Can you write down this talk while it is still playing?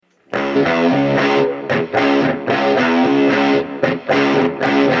Or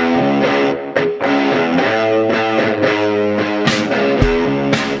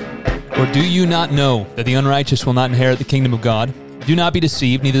do you not know that the unrighteous will not inherit the kingdom of God? Do not be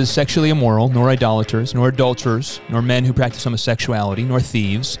deceived, neither the sexually immoral, nor idolaters, nor adulterers, nor men who practice homosexuality, nor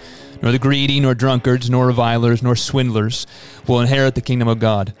thieves, nor the greedy, nor drunkards, nor revilers, nor swindlers will inherit the kingdom of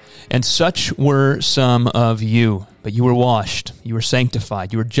God. And such were some of you. But you were washed, you were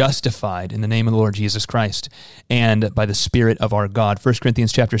sanctified, you were justified in the name of the Lord Jesus Christ and by the Spirit of our God. 1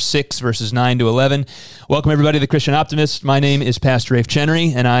 Corinthians chapter 6, verses 9 to 11. Welcome, everybody, to The Christian Optimist. My name is Pastor Raef,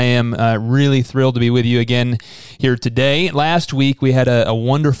 and I am really thrilled to be with you again here today. Last week, we had a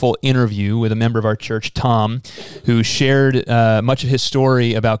wonderful interview with a member of our church, Tom, who shared much of his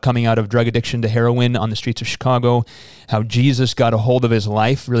story about coming out of drug addiction to heroin on the streets of Chicago, how Jesus got a hold of his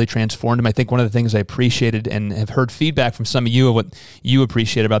life, really transformed him. I think one of the things I appreciated and have heard feedback from some of you of what you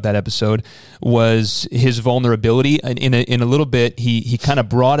appreciate about that episode was his vulnerability. In a little bit, he kind of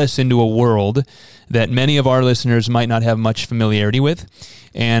brought us into a world that many of our listeners might not have much familiarity with.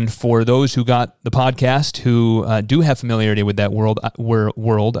 And for those who got the podcast who do have familiarity with that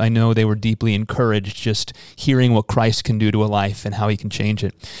world, I know they were deeply encouraged just hearing what Christ can do to a life and how he can change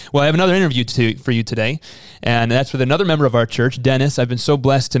it. Well, I have another interview for you today, and that's with another member of our church, Dennis. I've been so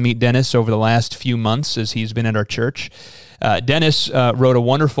blessed to meet Dennis over the last few months as he's been at our church. Dennis wrote a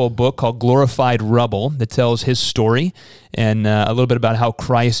wonderful book called Glorified Rubble that tells his story and a little bit about how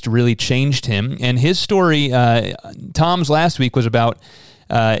Christ really changed him. And his story, Tom's last week was about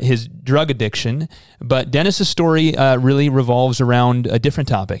his drug addiction, but Dennis's story really revolves around a different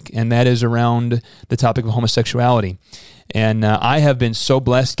topic, and that is around the topic of homosexuality. And I have been so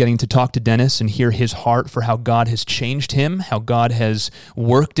blessed getting to talk to Dennis and hear his heart for how God has changed him, how God has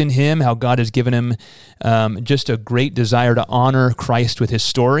worked in him, how God has given him just a great desire to honor Christ with his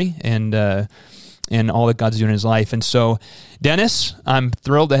story and all that God's doing in his life. And so, Dennis, I'm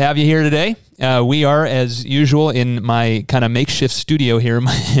thrilled to have you here today. We are, as usual, in my kind of makeshift studio here in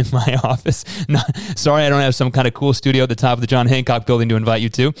my office. Sorry I don't have some kind of cool studio at the top of the John Hancock building to invite you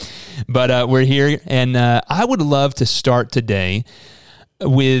to, but we're here, and I would love to start today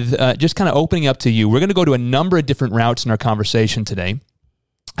with just kind of opening up to you. We're going to go to a number of different routes in our conversation today.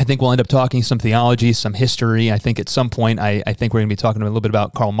 I think we'll end up talking some theology, some history. I think at some point, I think we're going to be talking a little bit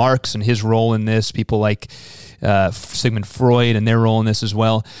about Karl Marx and his role in this, people like Sigmund Freud and their role in this as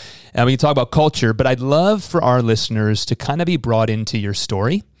well. And we can talk about culture, but I'd love for our listeners to kind of be brought into your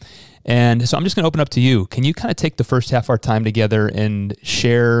story. And so I'm just going to open up to you. Can you kind of take the first half of our time together and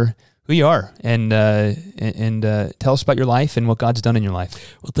share who you are and tell us about your life and what God's done in your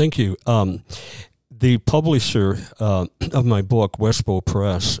life? Well, thank you. The publisher of my book, Westbow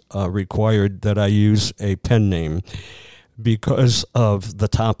Press, required that I use a pen name because of the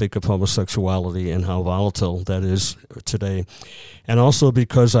topic of homosexuality and how volatile that is today, and also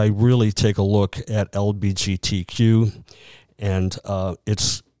because I really take a look at LGBTQ and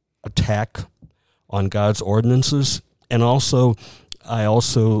its attack on God's ordinances, and I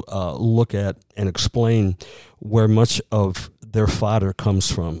also look at and explain where much of their fodder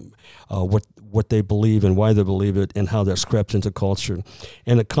comes from, what they believe and why they believe it and how that's crept into culture.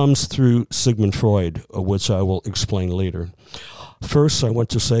 And it comes through Sigmund Freud, which I will explain later. First, I want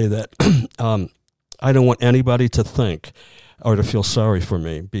to say that I don't want anybody to think or to feel sorry for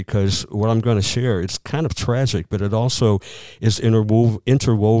me, because what I'm going to share, it's kind of tragic, but it also is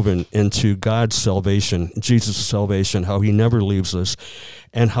interwoven into God's salvation, Jesus' salvation, how he never leaves us,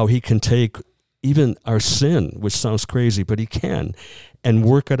 and how he can take even our sin, which sounds crazy, but he can, and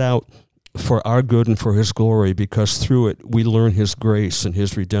work it out for our good and for his glory, because through it we learn his grace and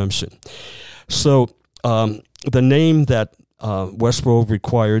his redemption. So the name that Westboro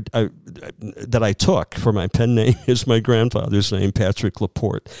required, that I took for my pen name, is my grandfather's name, Patrick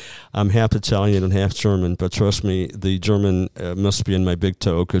Laporte. I'm half Italian and half German, but trust me, the German must be in my big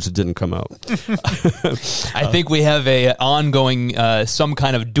toe because it didn't come out. I think we have a ongoing some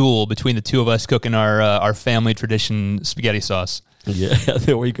kind of duel between the two of us cooking our family tradition spaghetti sauce. Yeah,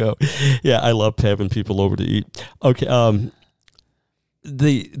 there we go. Yeah, I love having people over to eat. Okay,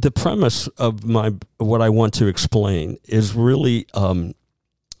 the premise of what I want to explain is really I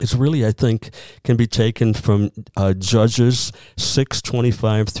think can be taken from Judges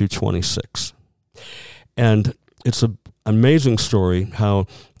 6:25 through 26, and it's an amazing story how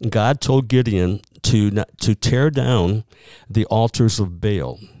God told Gideon to tear down the altars of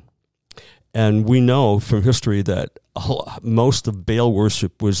Baal. And we know from history that most of Baal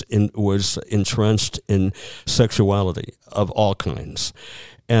worship was entrenched in sexuality of all kinds.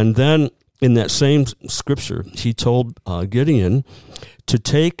 And then in that same scripture, he told Gideon to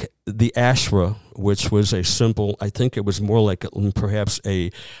take the Asherah, which was a symbol, I think it was more like perhaps a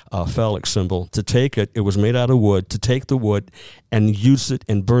phallic symbol, to take it, it was made out of wood, to take the wood and use it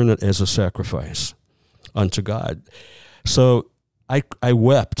and burn it as a sacrifice unto God. So I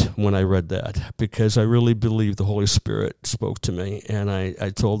wept when I read that, because I really believe the Holy Spirit spoke to me, and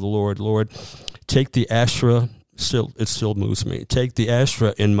I told the Lord, take the Asherah, it still moves me, take the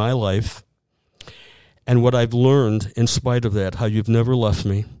Asherah in my life, and what I've learned in spite of that, how you've never left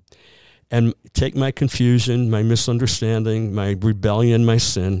me, and take my confusion, my misunderstanding, my rebellion, my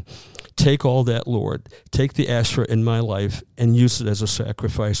sin, take all that, Lord, take the Asherah in my life and use it as a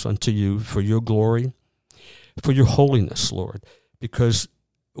sacrifice unto you for your glory, for your holiness, Lord. Because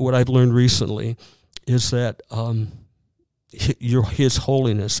what I've learned recently is that His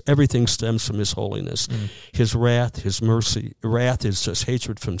holiness, everything stems from His holiness. His wrath, His mercy. Wrath is just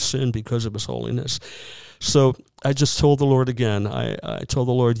hatred from sin because of His holiness. So I just told the Lord again, I told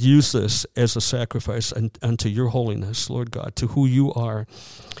the Lord, use this as a sacrifice unto your holiness, Lord God, to who you are,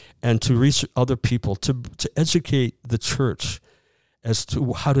 and to reach other people, to educate the church as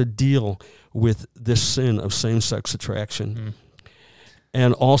to how to deal with this sin of same-sex attraction.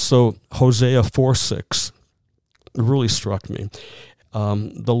 And also Hosea 4:6 really struck me.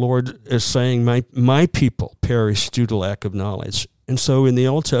 The Lord is saying, my people perish due to lack of knowledge. And so in the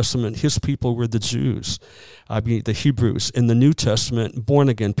Old Testament, His people were the Jews, the Hebrews. In the New Testament,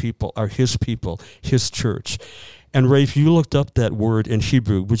 born-again people are His people, His church. And Raef, you looked up that word in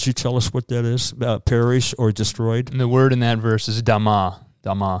Hebrew. Would you tell us what that is, perish or destroyed? And the word in that verse is damah.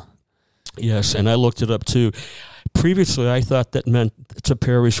 Damah. Yes, and I looked it up too. Previously, I thought that meant to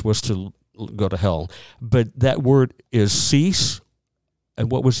perish was to go to hell. But that word is cease. And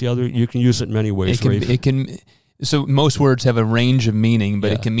what was the other? You can use it in many ways, Raef. So most words have a range of meaning,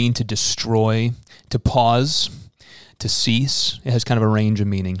 but it can mean to destroy, to pause, to cease. It has kind of a range of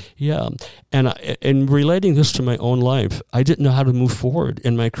meaning. Yeah, and in relating this to my own life, I didn't know how to move forward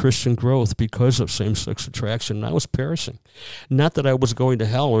in my Christian growth because of same-sex attraction, and I was perishing. Not that I was going to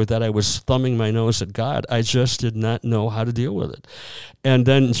hell or that I was thumbing my nose at God. I just did not know how to deal with it. And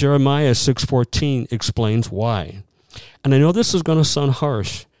then Jeremiah 6:14 explains why. And I know this is going to sound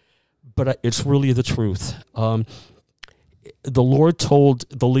harsh, but it's really the truth. The Lord told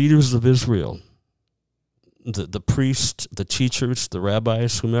the leaders of Israel, the priests, the teachers, the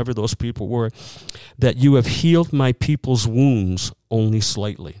rabbis, whomever those people were, that you have healed my people's wounds only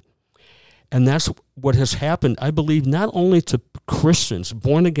slightly. And that's what has happened, I believe, not only to Christians,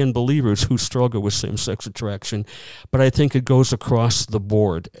 born-again believers who struggle with same-sex attraction, but I think it goes across the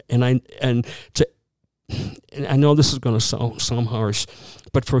board. And I know this is going to sound harsh,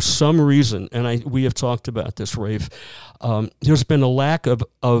 but for some reason, and we have talked about this, Raef, there's been a lack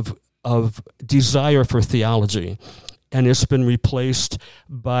of desire for theology, and it's been replaced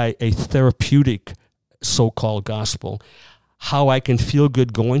by a therapeutic so-called gospel. How I can feel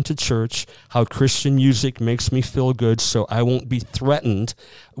good going to church, how Christian music makes me feel good so I won't be threatened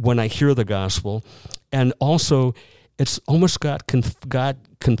when I hear the gospel. And also, it's almost got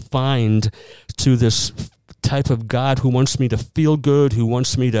confined to this type of God who wants me to feel good, who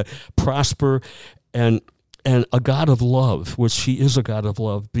wants me to prosper, and a God of love, which He is a God of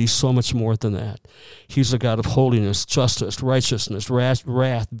love, but He's so much more than that. He's a God of holiness, justice, righteousness,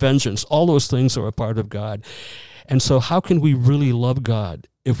 wrath, vengeance. All those things are a part of God. And so how can we really love God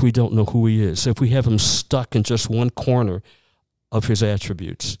if we don't know who He is, if we have Him stuck in just one corner of His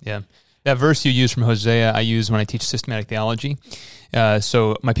attributes? Yeah. That verse you use from Hosea, I use when I teach systematic theology.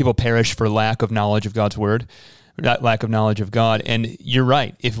 So my people perish for lack of knowledge of God's word, lack of knowledge of God. And you're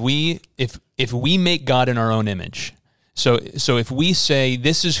right. If we make God in our own image, so if we say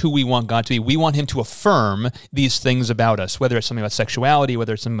this is who we want God to be, we want Him to affirm these things about us, whether it's something about sexuality,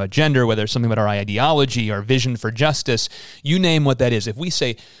 whether it's something about gender, whether it's something about our ideology, our vision for justice, you name what that is. If we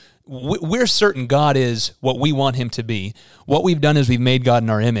say we're certain God is what we want Him to be, what we've done is we've made God in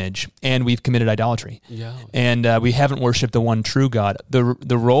our image, and we've committed idolatry. Yeah. And we haven't worshipped the one true God.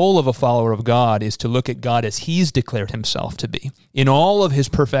 The role of a follower of God is to look at God as He's declared Himself to be, in all of His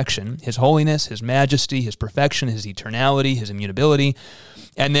perfection, His holiness, His majesty, His perfection, His eternality, His immutability,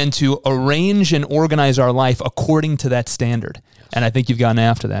 and then to arrange and organize our life according to that standard. Yes. And I think you've gotten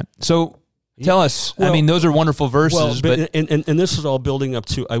after that. So tell us. Well, I mean, those are wonderful verses. Well, and this is all building up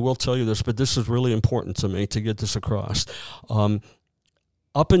to, I will tell you this, but this is really important to me to get this across.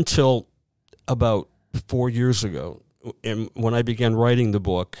 Up until about 4 years ago, when I began writing the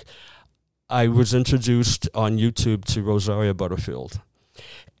book, I was introduced on YouTube to Rosaria Butterfield.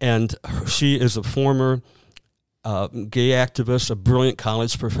 And she is a former gay activist, a brilliant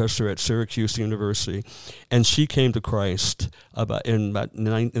college professor at Syracuse University, and she came to Christ in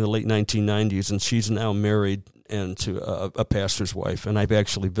the late 1990s, and she's now married and to a pastor's wife, and I've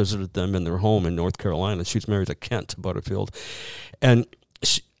actually visited them in their home in North Carolina. She's married to Kent Butterfield, and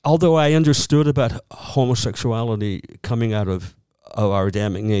although I understood about homosexuality coming out of our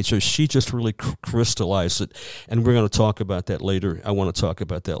Adamic nature, she just really crystallized it, and we're going to talk about that later. I want to talk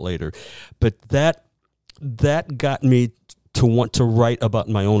about that later, but that got me to want to write about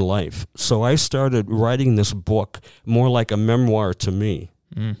my own life. So I started writing this book more like a memoir to me.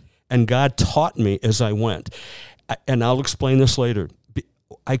 And God taught me as I went. And I'll explain this later.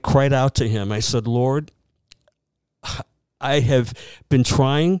 I cried out to him. I said, Lord, I have been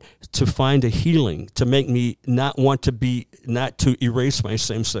trying to find a healing to make me not to erase my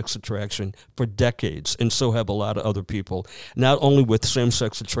same-sex attraction for decades, and so have a lot of other people, not only with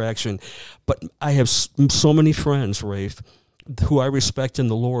same-sex attraction, but I have so many friends, Raef, who I respect in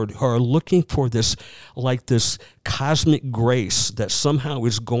the Lord, who are looking for this cosmic grace that somehow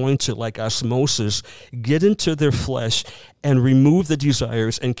is going to, like osmosis, get into their flesh and remove the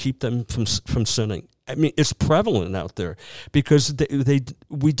desires and keep them from sinning. I mean, it's prevalent out there because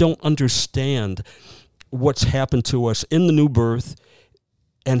we don't understand what's happened to us in the new birth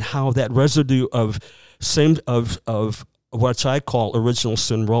and how that residue of what I call original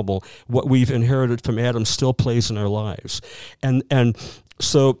sin rubble, what we've inherited from Adam, still plays in our lives. And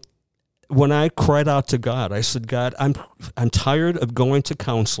so when I cried out to God, I said, God, I'm tired of going to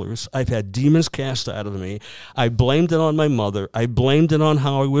counselors. I've had demons cast out of me. I blamed it on my mother. I blamed it on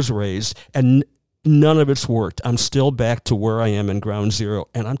how I was raised, and none of it's worked. I'm still back to where I am in ground zero,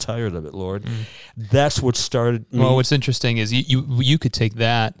 and I'm tired of it, Lord. That's what started me. Well, what's interesting is you could take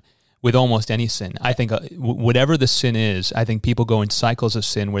that with almost any sin. I think whatever the sin is, I think people go in cycles of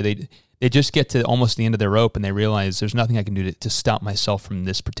sin where they just get to almost the end of their rope and they realize there's nothing I can do to stop myself from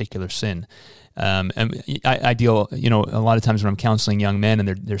this particular sin. And I deal, a lot of times when I'm counseling young men and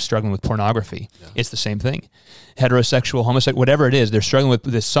they're struggling with pornography, it's the same thing. Heterosexual, homosexual, whatever it is, they're struggling with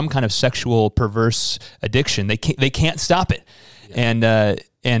this, some kind of sexual perverse addiction. They can't stop it. Yeah.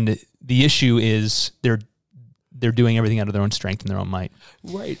 And the issue is they're doing everything out of their own strength and their own might.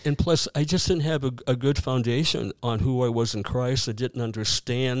 Right. And plus, I just didn't have a good foundation on who I was in Christ. I didn't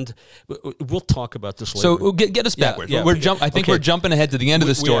understand. We'll talk about this later. So get us backwards. Yeah, I think we're jumping ahead to the end of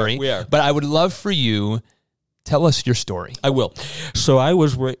the story. We are. But I would love for you, tell us your story. I will. So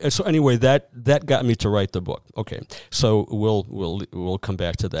anyway, that got me to write the book. Okay. So we'll come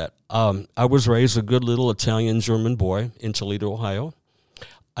back to that. I was raised a good little Italian-German boy in Toledo, Ohio.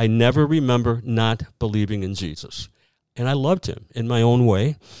 I never remember not believing in Jesus. And I loved him in my own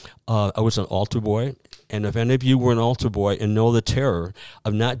way. I was an altar boy. And if any of you were an altar boy and know the terror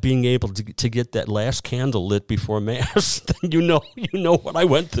of not being able to get that last candle lit before Mass, then you know what I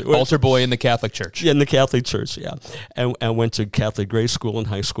went through. Altar boy in the Catholic Church. Yeah, in the Catholic Church, yeah. And I went to Catholic grade school and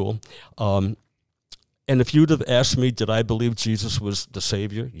high school. And if you'd have asked me, did I believe Jesus was the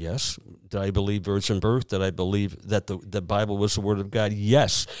Savior? Yes. Did I believe virgin birth? Did I believe that the Bible was the Word of God?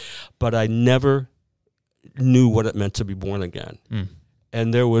 Yes. But I never knew what it meant to be born again.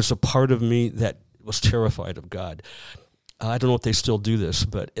 And there was a part of me that was terrified of God. I don't know if they still do this,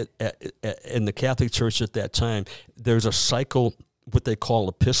 but in the Catholic Church at that time, there's a cycle, what they call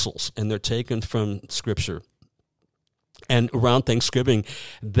epistles, and they're taken from Scripture. And around Thanksgiving,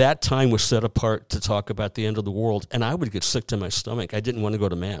 that time was set apart to talk about the end of the world. And I would get sick to my stomach. I didn't want to go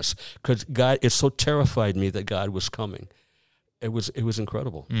to Mass because it so terrified me that God was coming. It was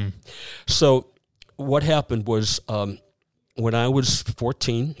incredible. So what happened was when I was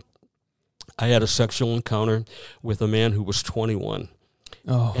 14, I had a sexual encounter with a man who was 21.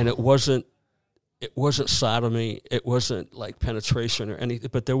 Oh. And it wasn't sodomy. It wasn't like penetration or anything.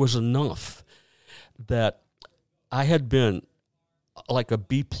 But there was enough that I had been like a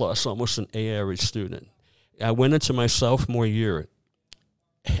B+, almost an A average student. I went into my sophomore year,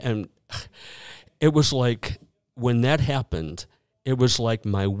 and it was like when that happened, it was like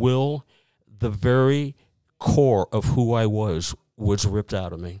my will, the very core of who I was ripped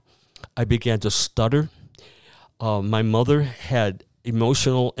out of me. I began to stutter. My mother had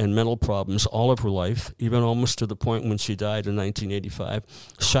emotional and mental problems all of her life, even almost to the point when she died in 1985.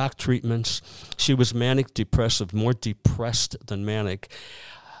 Shock treatments. She was manic depressive, more depressed than manic.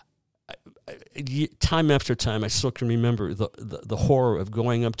 Time after time, I still can remember the horror of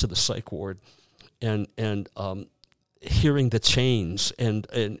going up to the psych ward and hearing the chains and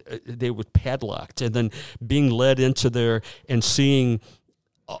they were padlocked, and then being led into there and seeing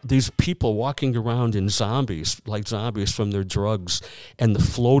these people walking around in zombies, like zombies from their drugs, and the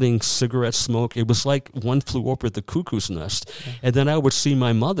floating cigarette smoke. It was like One Flew Over the Cuckoo's Nest. Yeah. And then I would see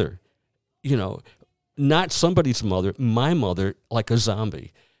my mother, not somebody's mother, my mother, like a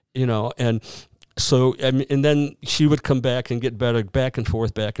zombie, and so, and then she would come back and get better, back and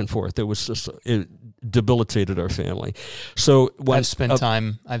forth. It was just, it debilitated our family. So I've spent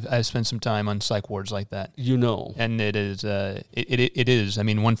some time on psych wards like that. And it is, it is. I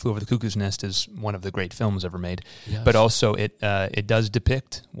mean, One Flew Over the Cuckoo's Nest is one of the great films ever made. Yes. But also, it does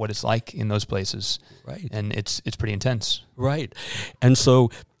depict what it's like in those places. Right. And it's pretty intense. Right. And so,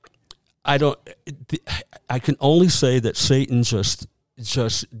 I can only say that Satan just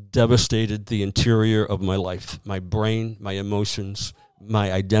devastated the interior of my life, my brain, my emotions,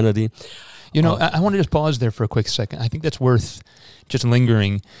 my identity. I want to just pause there for a quick second. I think that's worth just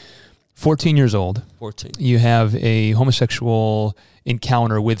lingering. 14 years old. 14. You have a homosexual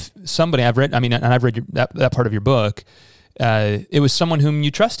encounter with somebody I've read. And I've read that part of your book. It was someone whom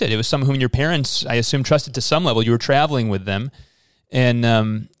you trusted. It was someone whom your parents, I assume, trusted to some level. You were traveling with them. And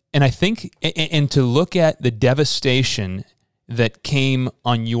I think, and to look at the devastation that came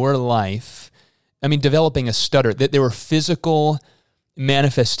on your life, developing a stutter, that there were physical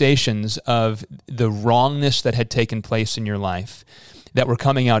manifestations of the wrongness that had taken place in your life that were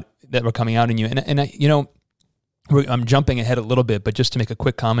coming out in you. And I'm jumping ahead a little bit, but just to make a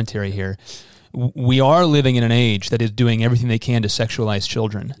quick commentary here, we are living in an age that is doing everything they can to sexualize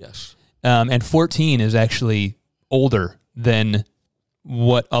children. Yes. And 14 is actually older than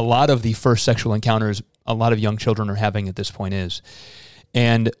what a lot of the first sexual encounters a lot of young children are having at this point is.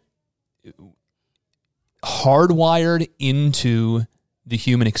 And hardwired into the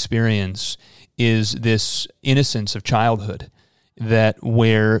human experience is this innocence of childhood that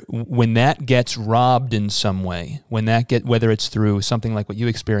when that gets robbed in some way, whether it's through something like what you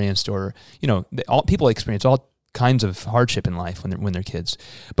experienced or, people experience all kinds of hardship in life when they're kids.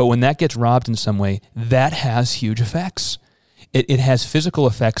 But when that gets robbed in some way, that has huge effects. It has physical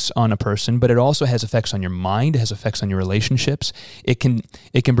effects on a person, but it also has effects on your mind. It has effects on your relationships. It can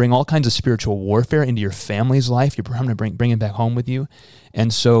bring all kinds of spiritual warfare into your family's life. You're going to bring it back home with you.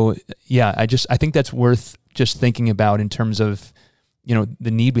 And so, yeah, I think that's worth just thinking about in terms of,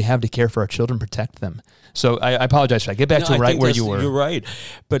 the need we have to care for our children, protect them. So I apologize for that. Get back to right where you were. You're right.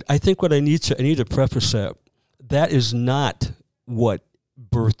 But I think what I need to preface that is not what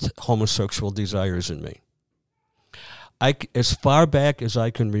birthed homosexual desires in me. As far back as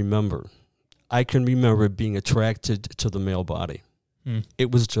I can remember being attracted to the male body.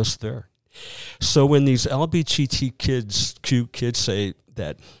 It was just there. So when these LGBT cute kids say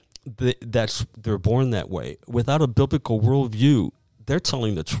that they're born that way, without a biblical worldview, they're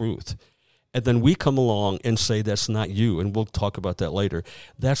telling the truth. And then we come along and say that's not you, and we'll talk about that later.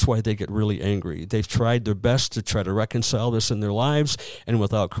 That's why they get really angry. They've tried their best to try to reconcile this in their lives, and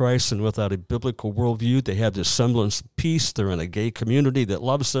without Christ and without a biblical worldview, they have this semblance of peace. They're in a gay community that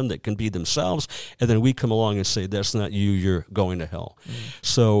loves them, that can be themselves, and then we come along and say that's not you, you're going to hell.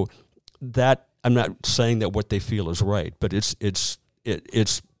 So that, I'm not saying that what they feel is right, but it's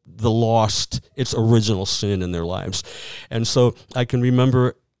the lost, it's original sin in their lives. And so I can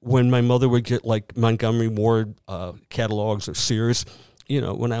remember when my mother would get like Montgomery Ward catalogs of Sears,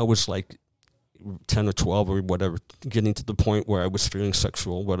 when I was like 10 or 12 or whatever, getting to the point where I was feeling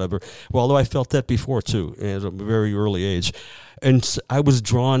sexual, whatever. Well, although I felt that before too, at a very early age. And I was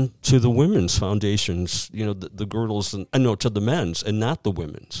drawn to the women's foundations, the girdles, to the men's and not the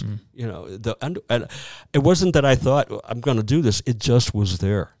women's. It wasn't that I thought, I'm going to do this. It just was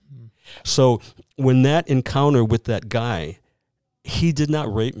there. So when that encounter with that guy, he did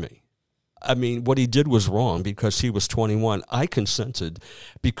not rape me. What he did was wrong because he was 21. I consented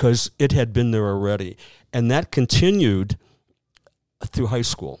because it had been there already. And that continued through high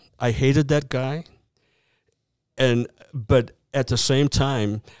school. I hated that guy. But at the same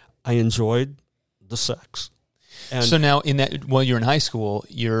time, I enjoyed the sex. And so now while you're in high school,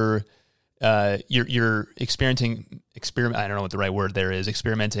 you're experimenting, I don't know what the right word there is,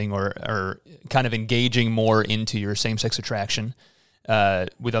 experimenting or kind of engaging more into your same-sex attraction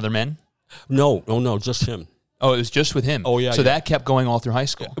with other men? No, just him. Oh, it was just with him. Oh, yeah. So that kept going all through high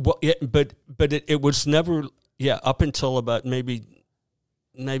school. Well, yeah, but it was never, up until about maybe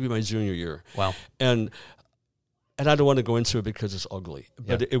my junior year. Wow. And I don't want to go into it because it's ugly,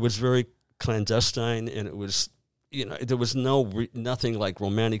 but it was very clandestine, and it was, there was nothing like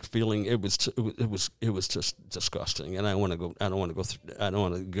romantic feeling. It was just disgusting, and I don't want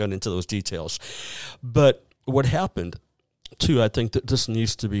to get into those details. But what happened, too, I think that this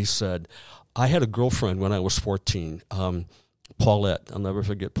needs to be said. I had a girlfriend when I was 14. Paulette. I'll never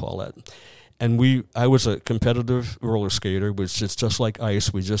forget Paulette. And I was a competitive roller skater, which is just like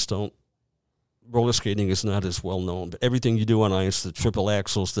ice. We just don't. Roller skating is not as well known, but everything you do on ice, the triple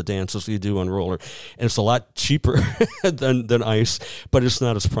axels, the dances you do on roller, and it's a lot cheaper than ice, but it's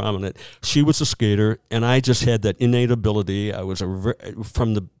not as prominent. She was a skater, and I just had that innate ability. I was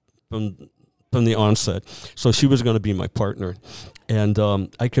from the onset, so she was going to be my partner, and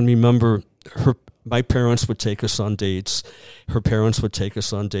I can remember my parents would take us on dates. Her parents would take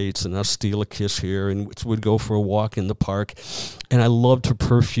us on dates, and I'd steal a kiss here, and we'd go for a walk in the park. And I loved her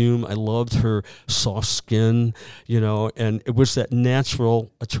perfume. I loved her soft skin, and it was that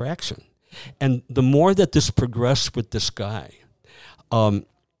natural attraction. And the more that this progressed with this guy,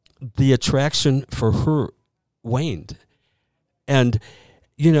 the attraction for her waned. And,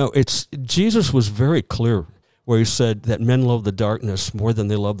 Jesus was very clear where he said that men love the darkness more than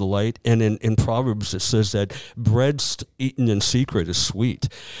they love the light. And in Proverbs, it says that bread eaten in secret is sweet.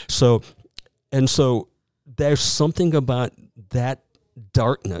 So there's something about that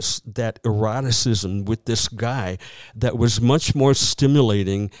darkness, that eroticism with this guy that was much more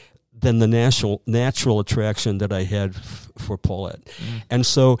stimulating than the natural attraction that I had for Paulette. Mm. And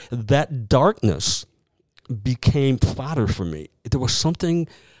so that darkness became fodder for me. There was something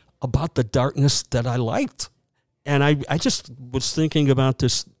about the darkness that I liked. And I just was thinking about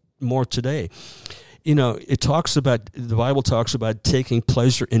this more today. The Bible talks about taking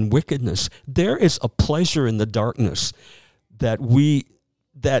pleasure in wickedness. There is a pleasure in the darkness that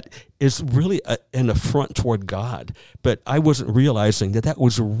is really an affront toward God. But I wasn't realizing that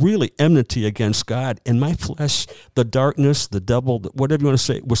was really enmity against God. And my flesh, the darkness, the devil, whatever you want to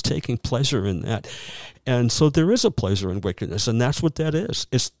say, was taking pleasure in that. And so there is a pleasure in wickedness, and that's what that is.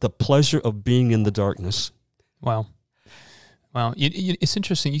 It's the pleasure of being in the darkness. Wow. It's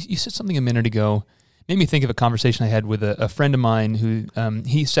interesting. You said something a minute ago, made me think of a conversation I had with a friend of mine who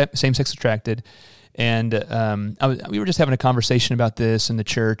he's same-sex attracted, and we were just having a conversation about this in the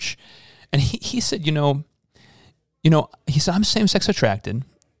church, and he said, he said, I'm same-sex attracted,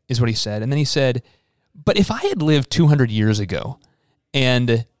 is what he said, and then he said, but if I had lived 200 years ago,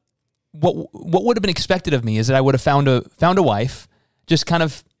 and what would have been expected of me is that I would have found a wife, just kind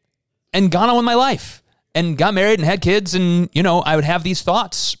of, and gone on with my life. And got married and had kids, and, I would have these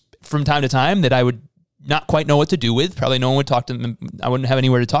thoughts from time to time that I would not quite know what to do with. Probably no one would talk to them. I wouldn't have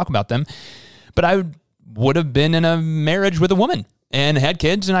anywhere to talk about them. But I would have been in a marriage with a woman and had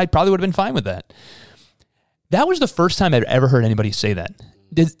kids, and I probably would have been fine with that. That was the first time I'd ever heard anybody say that.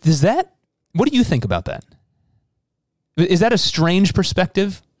 What do you think about that? Is that a strange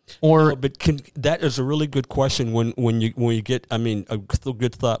perspective? Or that is a really good question when you get, a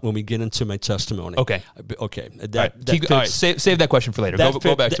good thought when we get into my testimony. Okay. All right, save that question for later.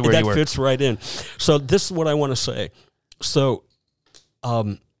 Go back to where you were. That fits right in. So this is what I want to say. So,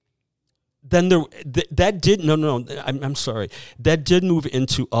 then I'm sorry. That did move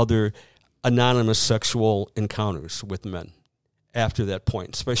into other anonymous sexual encounters with men after that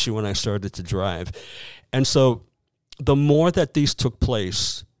point, especially when I started to drive. And so the more that these took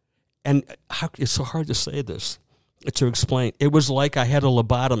place, and it's so hard to say this, to explain. It was like I had a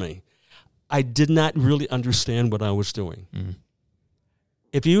lobotomy. I did not really understand what I was doing. Mm-hmm.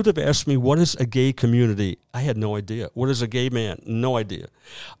 If you would have asked me, what is a gay community? I had no idea. What is a gay man? No idea.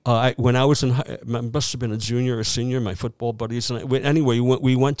 When I was I must have been a junior or senior, my football buddies.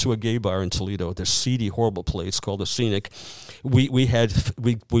 We went to a gay bar in Toledo, this seedy, horrible place called the Scenic. We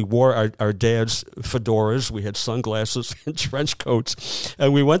wore our dad's fedoras. We had sunglasses and trench coats,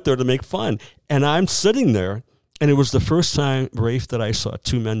 and we went there to make fun. And I'm sitting there, and it was the first time, Raef, that I saw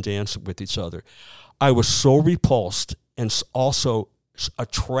two men dance with each other. I was so repulsed and also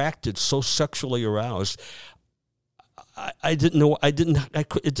attracted, so sexually aroused. It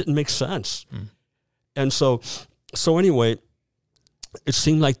didn't make sense. Mm. And so anyway, it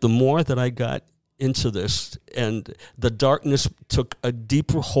seemed like the more that I got into this and the darkness took a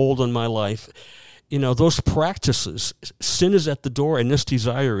deeper hold on my life, those practices, sin is at the door and this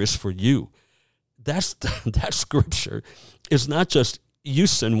desire is for you. That scripture is not just you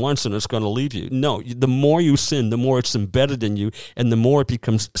sin once and it's going to leave you. No, the more you sin, the more it's embedded in you, and the more it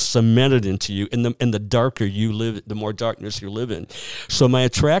becomes cemented into you, and the darker you live, the more darkness you live in. So my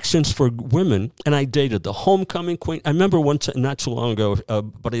attractions for women, and I dated the homecoming queen. I remember one time, not too long ago, a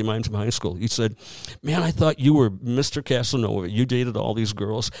buddy of mine from high school, he said, man, I thought you were Mr. Casanova. You dated all these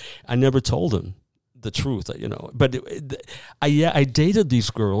girls. I never told him the truth, But I dated these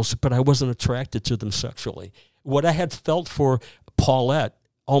girls, but I wasn't attracted to them sexually. What I had felt for Paulette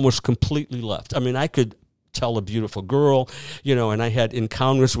almost completely left. I could tell a beautiful girl, and I had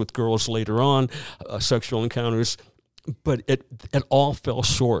encounters with girls later on, sexual encounters, but it all fell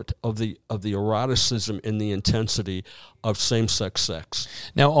short of the eroticism and the intensity of same-sex sex.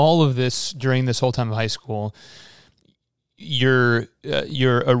 Now, all of this during this whole time of high school, your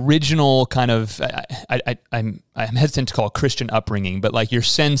original kind of I'm hesitant to call it Christian upbringing, but like your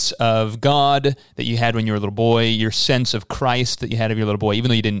sense of God that you had when you were a little boy, your sense of Christ that you had of your little boy, even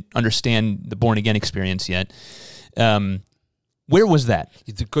though you didn't understand the born again experience yet. Where was that?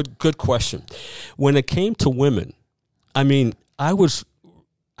 It's a good question. When it came to women, I mean, I was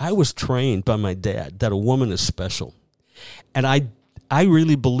trained by my dad that a woman is special, and I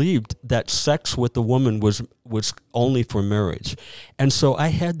really believed that sex with a woman was only for marriage. And so I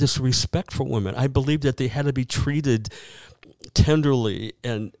had this respect for women. I believed that they had to be treated tenderly,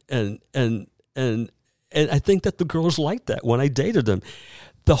 and I think that the girls liked that when I dated them.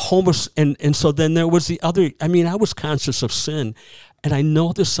 And so then there was the other, I mean, I was conscious of sin, and I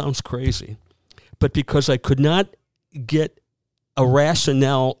know this sounds crazy, but because I could not get a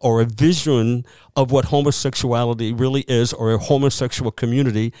rationale or a vision of what homosexuality really is, or a homosexual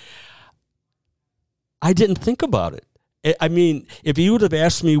community, I didn't think about it. I mean, if you would have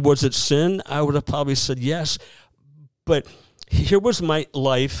asked me, was it sin? I would have probably said yes. But here was my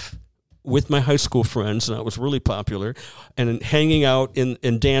life with my high school friends, and I was really popular, and hanging out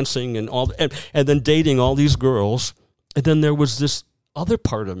and dancing and all, and then dating all these girls. And then there was this other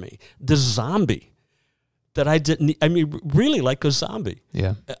part of me, this zombie, that I didn't, I mean, really like a zombie.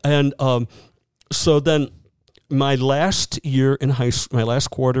 Yeah. And so then my last quarter in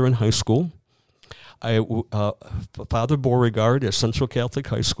high school, Father Beauregard at Central Catholic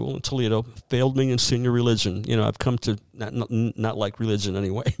High School in Toledo failed me in senior religion. You know, I've come to not like religion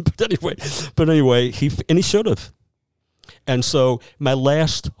anyway, but anyway, he should have. And so my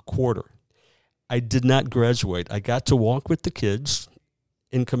last quarter, I did not graduate. I got to walk with the kids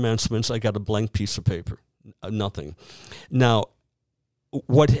in commencements. I got a blank piece of paper. Nothing. Now,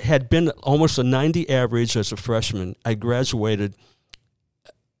 what had been almost a 90 average as a freshman, I graduated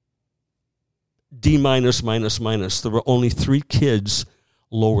D minus. There were only 3 kids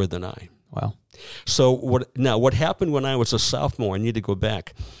lower than I. Wow. So what happened when I was a sophomore? I need to go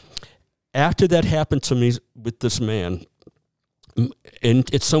back. After that happened to me with this man,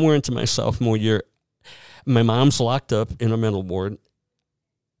 and it's somewhere into my sophomore year, my mom's locked up in a mental ward.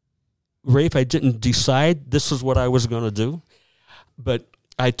 Raef, I didn't decide this is what I was going to do, but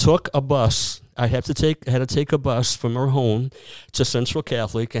I took a bus. I had to take a bus from our home to Central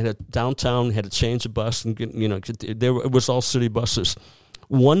Catholic. I had downtown, had to change the bus, and it was all city buses.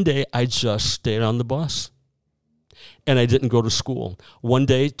 One day, I just stayed on the bus, and I didn't go to school. One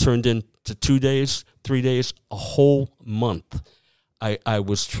day turned into 2 days, 3 days, a whole month. I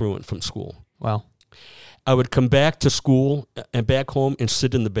was truant from school. Wow. I would come back to school and back home and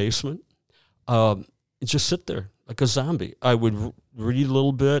sit in the basement. Just sit there like a zombie. I would read a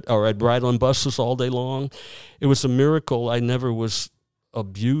little bit, or I'd ride on buses all day long. It was a miracle I never was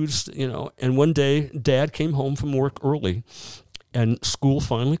abused, you know. And one day, Dad came home from work early, and school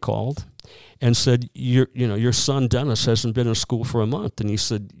finally called and said, your son Dennis hasn't been in school for a month. And he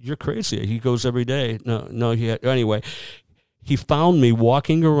said, you're crazy. He goes every day. No. Anyway, he found me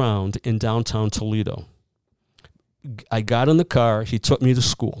walking around in downtown Toledo. I got in the car. He took me to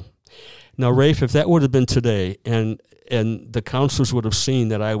school. Now, Raef, if that would have been today, and the counselors would have seen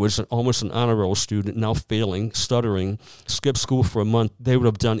that I was almost an honor roll student, now failing, stuttering, skipped school for a month, they would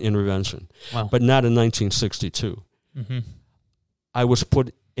have done intervention. Wow. But not in 1962. Mm-hmm. I was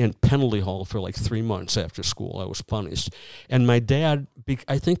put in penalty hall for like 3 months after school. I was punished. And my dad,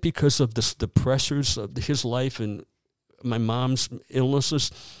 I think because of the pressures of his life and my mom's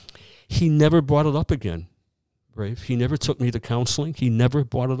illnesses, he never brought it up again. Raef. He never took me to counseling. He never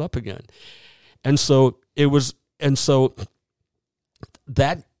brought it up again. And so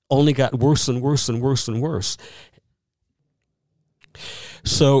that only got worse and worse and worse and worse.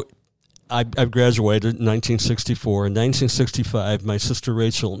 So I've graduated in 1964. In 1965, my sister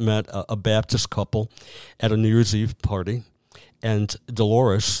Rachel met a Baptist couple at a New Year's Eve party, and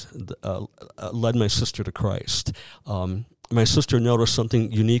Dolores led my sister to Christ. My sister noticed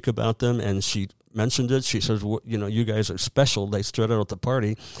something unique about them, and she mentioned it. She says, you guys are special. They stood out at the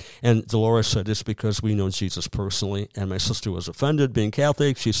party. And Dolores said, it's because we know Jesus personally. And my sister was offended, being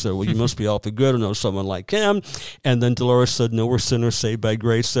Catholic. She said, well, you must be awfully good to know someone like him. And then Dolores said, no, we're sinners saved by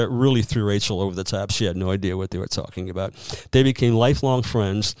grace. That really threw Rachel over the top. She had no idea what they were talking about. They became lifelong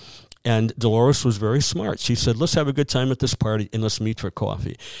friends. And Dolores was very smart. She said, let's have a good time at this party and let's meet for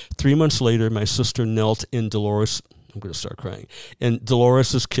coffee. 3 months later, my sister knelt in Dolores' I'm going to start crying, in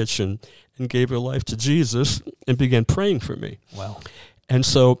Dolores' kitchen and gave her life to Jesus and began praying for me. Wow. And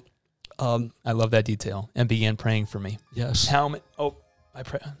so I love that detail. And began praying for me. Yes. How many? Oh, I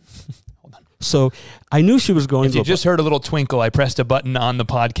pray. Hold on. So I knew she was going If to. you just heard a little twinkle, I pressed a button on the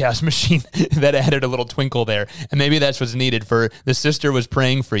podcast machine that added a little twinkle there. And maybe that's what's needed for the sister was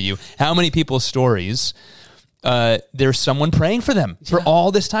praying for you. How many people's stories, there's someone praying for them for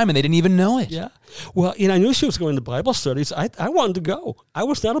all this time and they didn't even know it? Yeah. Well, I knew she was going to Bible studies. I wanted to go. I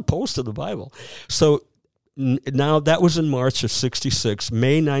was not opposed to the Bible. So now that was in March of 66,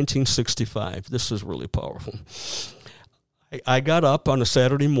 May 1965. This is really powerful. I got up on a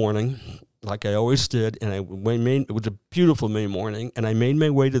Saturday morning, like I always did, and it was a beautiful May morning, and I made my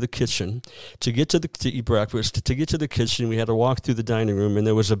way to the kitchen to eat breakfast. To get to the kitchen, we had to walk through the dining room, and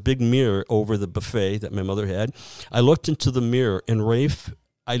there was a big mirror over the buffet that my mother had. I looked into the mirror, and Raef,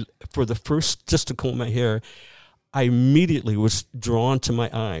 just to comb my hair, I immediately was drawn to my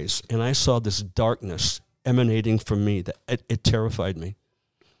eyes, and I saw this darkness emanating from me. That it terrified me.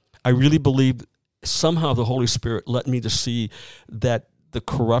 I really believe somehow the Holy Spirit led me to see that the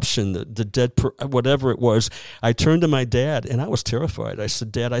corruption, the dead, whatever it was. I turned to my dad, and I was terrified. I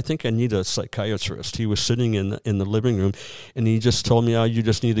said, "Dad, I think I need a psychiatrist." He was sitting in the living room, and he just told me, "Oh, you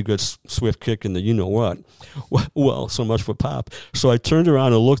just need a good swift kick in the you-know-what." Well, so much for Pop. So I turned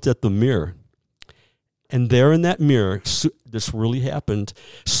around and looked at the mirror, and there in that mirror, this really happened,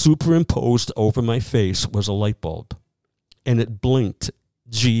 superimposed over my face was a light bulb, and it blinked,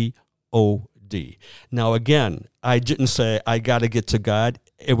 G-O-D. Now, again, I didn't say, I got to get to God.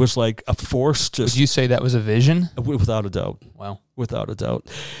 It was like a force to... Would you say that was a vision? Without a doubt. Wow. Without a doubt.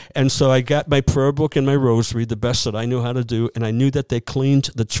 And so I got my prayer book and my rosary, the best that I knew how to do, and I knew that they cleaned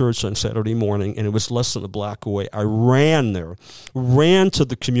the church on Saturday morning, and it was less than a block away. I ran there, ran to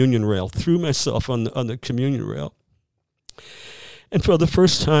the communion rail, threw myself on the communion rail. And for the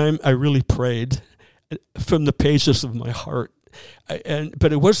first time, I really prayed from the pages of my heart.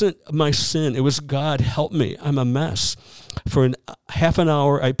 But it wasn't my sin. It was, God, help me. I'm a mess. For half an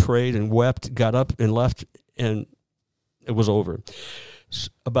hour, I prayed and wept, got up and left, and it was over.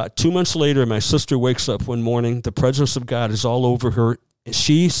 About 2 months later, my sister wakes up one morning. The presence of God is all over her.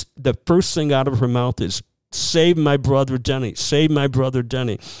 The first thing out of her mouth is, "Save my brother Denny. Save my brother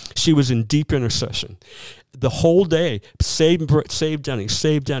Denny." She was in deep intercession. The whole day, save Denny,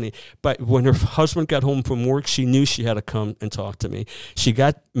 save Denny. But when her husband got home from work, she knew she had to come and talk to me. She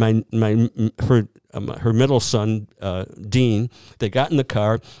got her middle son, Dean. They got in the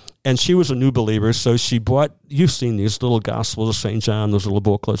car, and she was a new believer, so she bought, you've seen these little Gospels of St. John, those little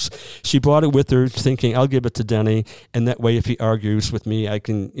booklets. She brought it with her, thinking, I'll give it to Denny, and that way if he argues with me, I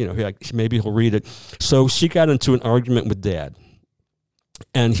can, maybe he'll read it. So she got into an argument with Dad.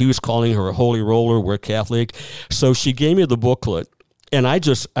 And he was calling her a holy roller. We're Catholic. So she gave me the booklet, and I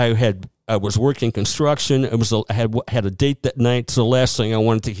was working construction. I had a date that night. So the last thing I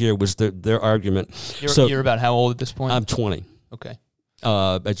wanted to hear was their argument. You're about how old at this point? I'm 20. Okay.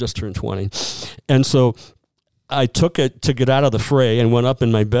 I just turned 20. And so I took it to get out of the fray and went up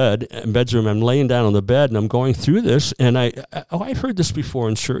in my bedroom. I'm laying down on the bed, and I'm going through this, and I've heard this before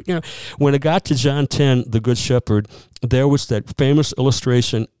in church. When it got to John 10, the Good Shepherd, there was that famous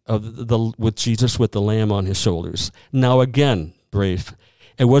illustration of with Jesus with the lamb on his shoulders. Now again, Raef,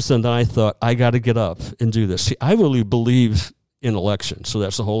 it wasn't that I thought, I got to get up and do this. See, I really believe in election, so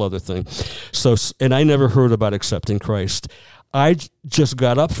that's a whole other thing. So, and I never heard about accepting Christ. I just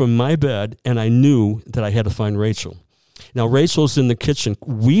got up from my bed, and I knew that I had to find Rachel. Now, Rachel's in the kitchen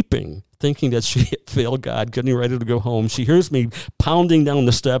weeping, thinking that she had failed God, getting ready to go home. She hears me pounding down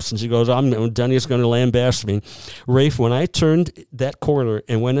the steps, and she goes, Denny's going to lambaste me. Raef, when I turned that corner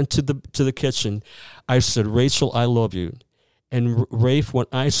and went into the kitchen, I said, Rachel, I love you. And Raef, when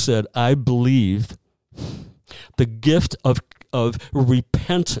I said, I believe, the gift of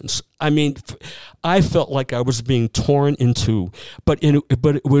repentance. I mean, I felt like I was being torn in two, but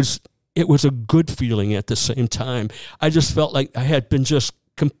it was a good feeling at the same time. I just felt like I had been just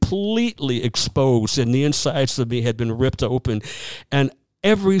completely exposed, and the insides of me had been ripped open, and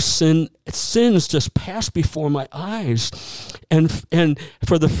every sins just passed before my eyes, and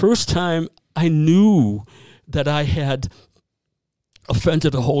for the first time, I knew that I had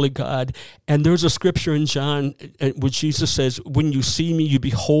offended a holy God. And there's a scripture in John where Jesus says, when you see me, you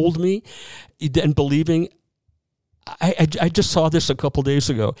behold me. And believing, I just saw this a couple days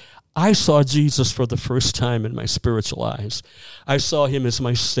ago. I saw Jesus for the first time in my spiritual eyes. I saw him as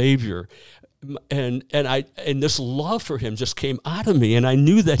my Savior. And this love for him just came out of me, and I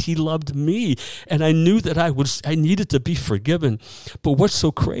knew that he loved me, and I knew that I needed to be forgiven. But what's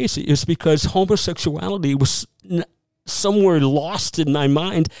so crazy is because homosexuality was somewhere lost in my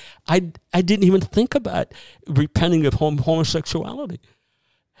mind, I didn't even think about repenting of homosexuality.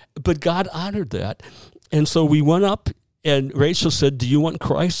 But God honored that. And so we went up, and Rachel said, "Do you want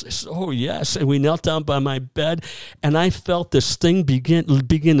Christ?" I said, "Oh, yes." And we knelt down by my bed, and I felt this thing begin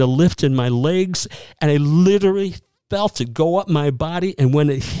to lift in my legs, and I literally felt it go up my body. And when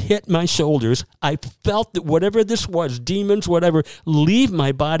it hit my shoulders, I felt that whatever this was, demons, whatever, leave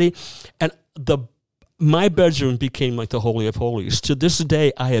my body. And my bedroom became like the Holy of Holies. To this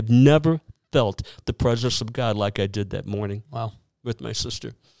day, I have never felt the presence of God like I did that morning. Wow. With my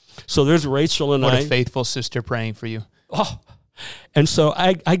sister. So there's Rachel and What I. a faithful sister praying for you. Oh, and so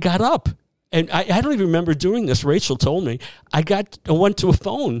I got up, and I don't even remember doing this. Rachel told me. I went to a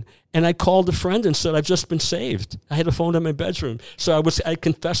phone, and I called a friend and said, "I've just been saved." I had a phone in my bedroom, so I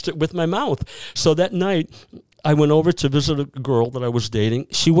confessed it with my mouth. So that night, I went over to visit a girl that I was dating.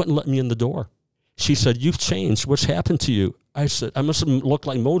 She wouldn't let me in the door. She said, "You've changed. What's happened to you?" I said, "I must have looked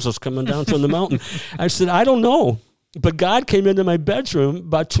like Moses coming down from the mountain." I said, "I don't know, but God came into my bedroom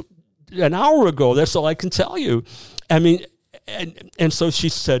about an hour ago. That's all I can tell you." I mean, and so she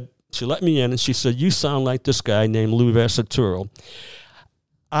said, she let me in, and she said, "You sound like this guy named Lou Vassaturo."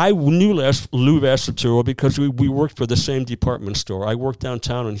 I knew Lou Vassaturo because we worked for the same department store. I worked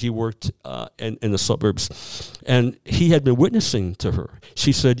downtown, and he worked in the suburbs. And he had been witnessing to her.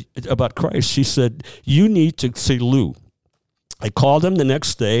 She said, about Christ, she said, "You need to see Lou." I called him the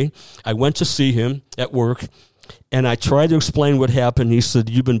next day. I went to see him at work, and I tried to explain what happened. He said,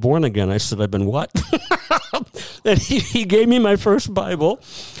 "You've been born again." I said, "I've been what?" And he gave me my first Bible,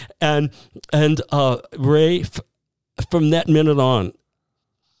 and Raef, from that minute on,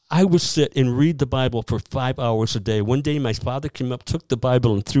 I would sit and read the Bible for 5 hours a day. One day, my father came up, took the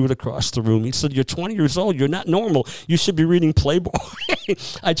Bible, and threw it across the room. He said, "You're 20 years old. You're not normal. You should be reading Playboy."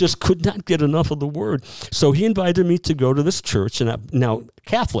 I just could not get enough of the Word. So he invited me to go to this church, and I'm now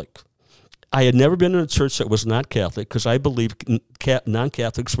Catholic. I had never been in a church that was not Catholic because I believed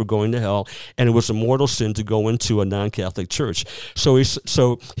non-Catholics were going to hell, and it was a mortal sin to go into a non-Catholic church. So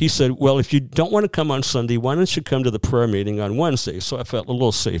he said, "Well, if you don't want to come on Sunday, why don't you come to the prayer meeting on Wednesday?" So I felt a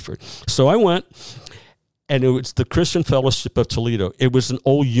little safer. So I went, and it was the Christian Fellowship of Toledo. It was an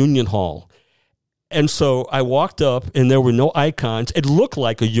old Union Hall. And so I walked up, and there were no icons. It looked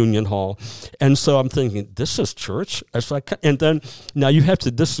like a union hall. And so I'm thinking, this is church? And then, now you have to,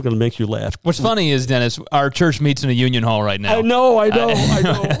 this is going to make you laugh. What's funny is, Dennis, our church meets in a union hall right now. I know.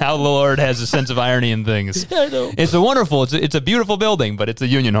 How the Lord has a sense of irony in things. I know. It's it's a beautiful building, but it's a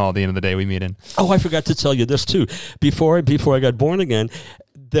union hall at the end of the day we meet in. Oh, I forgot to tell you this, too. Before I got born again,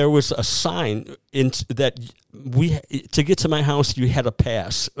 there was a sign that to get to my house, you had to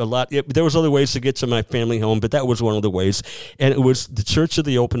pass a lot. There was other ways to get to my family home, but that was one of the ways. And it was the Church of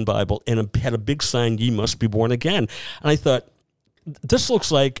the Open Bible, and it had a big sign, "Ye must be born again." And I thought, this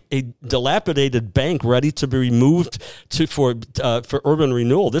looks like a dilapidated bank ready to be removed for urban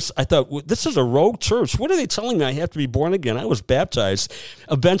renewal. I thought, this is a rogue church. What are they telling me? I have to be born again. I was baptized.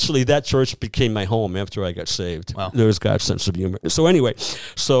 Eventually, that church became my home after I got saved. Wow. There was God's sense of humor. So anyway,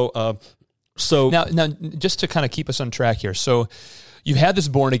 so now, just to kind of keep us on track here. So you've had this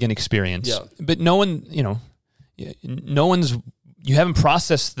born again experience, but you haven't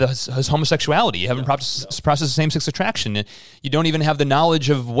processed his homosexuality. You haven't processed same-sex attraction. You don't even have the knowledge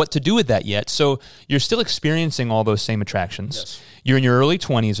of what to do with that yet. So you're still experiencing all those same attractions. Yes. You're in your early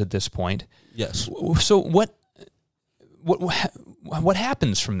 20s at this point. Yes. So what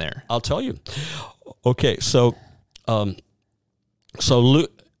happens from there? I'll tell you. Okay, so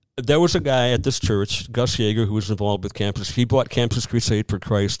there was a guy at this church, Gus Yeager, who was involved with Campus. He brought Campus Crusade for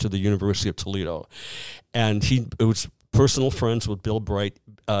Christ to the University of Toledo, and it was personal friends with Bill Bright.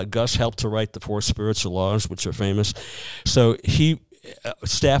 Gus helped to write the 4 Spiritual Laws, which are famous. So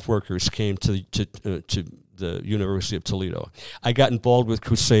staff workers came to the University of Toledo. I got involved with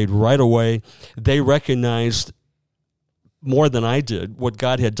Crusade right away. They recognized more than I did what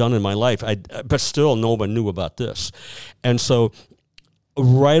God had done in my life. But still, no one knew about this. And so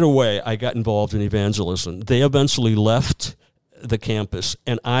right away, I got involved in evangelism. They eventually left the campus,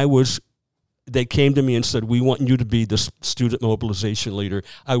 and they came to me and said, "We want you to be the student mobilization leader."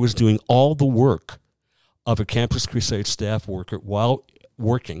 I was doing all the work of a Campus Crusade staff worker while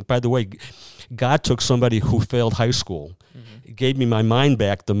working. By the way, God took somebody who failed high school, gave me my mind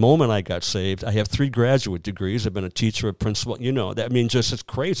back the moment I got saved. I have 3 graduate degrees. I've been a teacher, a principal. That means just it's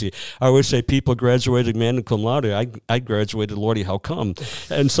crazy. I always say people graduated magna cum laude. I graduated, Lordy, how come?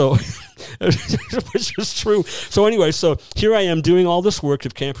 And so, which is true. So anyway, so here I am doing all this work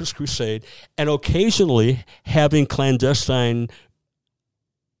at Campus Crusade, and occasionally having clandestine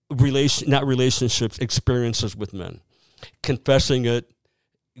experiences with men, confessing it,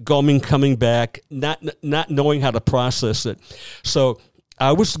 coming back, not knowing how to process it. So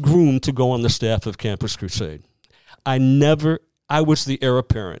I was groomed to go on the staff of Campus Crusade. I was the heir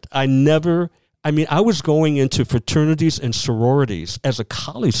apparent. I was going into fraternities and sororities as a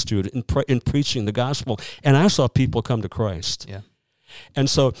college student in preaching the gospel, and I saw people come to Christ. Yeah. And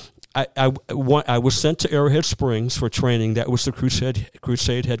so I was sent to Arrowhead Springs for training. That was the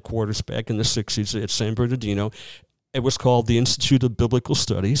Crusade headquarters back in the 60s at San Bernardino. It was called the Institute of Biblical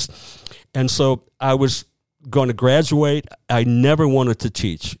Studies. And so I was going to graduate. I never wanted to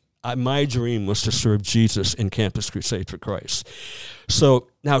teach. My dream was to serve Jesus in Campus Crusade for Christ. So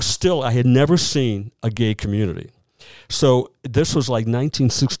now still, I had never seen a gay community. So this was like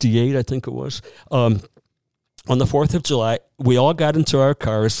 1968, I think it was. On the 4th of July, we all got into our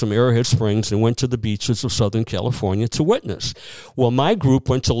cars from Arrowhead Springs and went to the beaches of Southern California to witness. Well, my group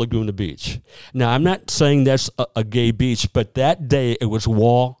went to Laguna Beach. Now, I'm not saying that's a gay beach, but that day it was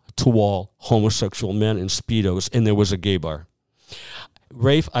wall-to-wall homosexual men in Speedos, and there was a gay bar.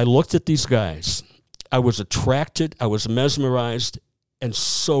 Raef, I looked at these guys. I was attracted, I was mesmerized, and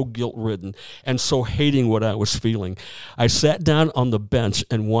so guilt-ridden, and so hating what I was feeling. I sat down on the bench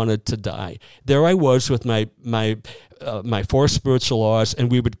and wanted to die. There I was with my 4 spiritual laws,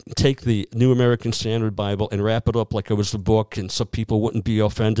 and we would take the New American Standard Bible and wrap it up like it was a book, and so people wouldn't be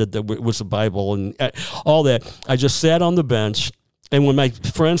offended that it was a Bible, and all that. I just sat on the bench, and when my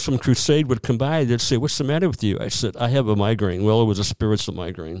friends from Crusade would come by, they'd say, "What's the matter with you?" I said, "I have a migraine." Well, it was a spiritual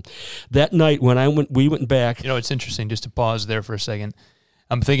migraine. That night, when we went back. You know, it's interesting, just to pause there for a second.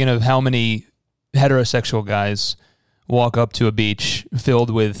 I'm thinking of how many heterosexual guys walk up to a beach filled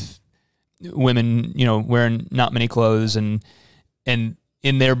with women, wearing not many clothes, and in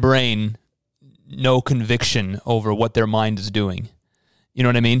their brain, no conviction over what their mind is doing. You know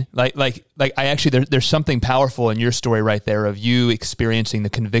what I mean? Like I actually, there's something powerful in your story right there of you experiencing the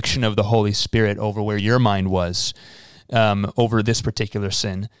conviction of the Holy Spirit over where your mind was, over this particular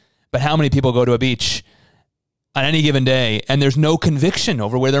sin. But how many people go to a beach on any given day, and there's no conviction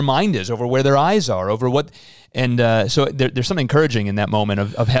over where their mind is, over where their eyes are, over what, and so there's something encouraging in that moment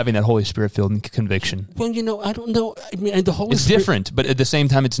of having that Holy Spirit-filled conviction. Well, I don't know. I mean, the Holy Spirit... It's different, but at the same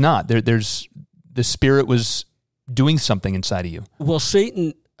time, it's not. There's the Spirit was doing something inside of you. Well,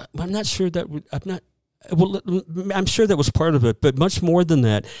 Satan, I'm not sure that, I'm sure that was part of it, but much more than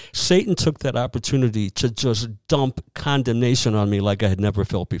that, Satan took that opportunity to just dump condemnation on me like I had never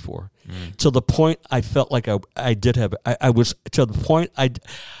felt before. To the point I felt like I did have, I was, to the point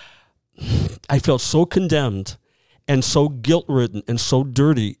I felt so condemned and so guilt-ridden and so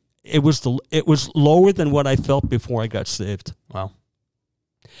dirty. It was lower than what I felt before I got saved. Wow.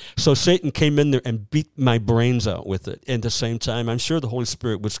 So Satan came in there and beat my brains out with it. And at the same time, I'm sure the Holy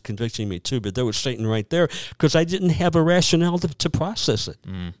Spirit was convicting me too, but there was Satan right there because I didn't have a rationale to process it,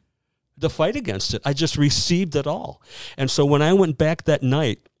 to fight against it. I just received it all. And so when I went back that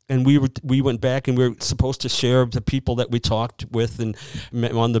night, and we went back and we were supposed to share the people that we talked with and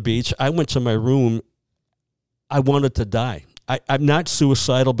met on the beach, I went to my room. I wanted to die. I'm not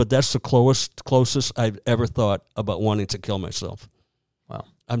suicidal, but that's the closest I've ever thought about wanting to kill myself. Wow.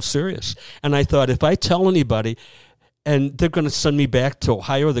 I'm serious. And I thought, if I tell anybody, and they're going to send me back to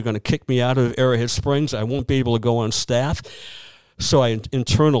Ohio, they're going to kick me out of Arrowhead Springs, I won't be able to go on staff. So I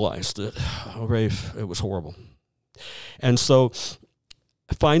internalized it. Oh, Raef, it was horrible. And so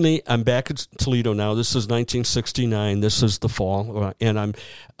finally, I'm back at Toledo now. This is 1969. This is the fall. And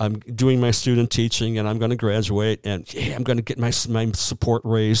I'm doing my student teaching, and I'm going to graduate, and I'm going to get my support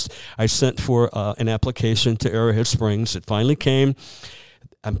raised. I sent for an application to Arrowhead Springs. It finally came.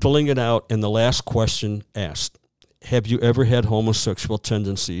 I'm filling it out, and the last question asked, "Have you ever had homosexual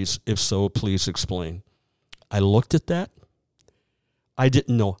tendencies? If so, please explain." I looked at that. I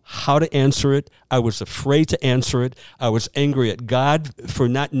didn't know how to answer it. I was afraid to answer it. I was angry at God for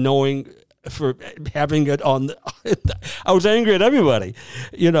not knowing, for having it on. I was angry at everybody,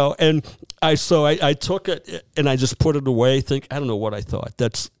 and I took it and I just put it away. I don't know what I thought.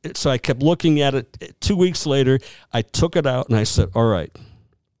 So I kept looking at it. 2 weeks later, I took it out and I said, "All right,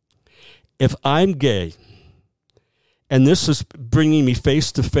 if I'm gay, and this is bringing me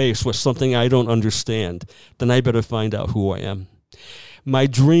face to face with something I don't understand, then I better find out who I am." My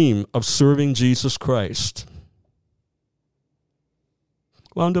dream of serving Jesus Christ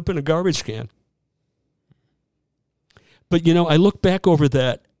wound up in a garbage can. But, I look back over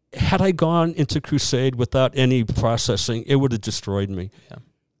that. Had I gone into Crusade without any processing, it would have destroyed me.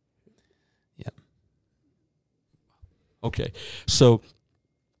 Yeah. Okay. So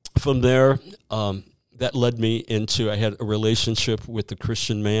from there, that led me into, I had a relationship with a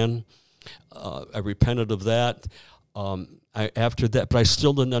Christian man. I repented of that. After that, but I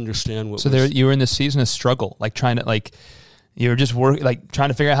still didn't understand what. So you were in this season of struggle, like trying to You were just trying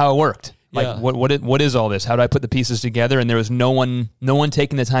to figure out how it worked. Like, what is all this? How do I put the pieces together? And there was no one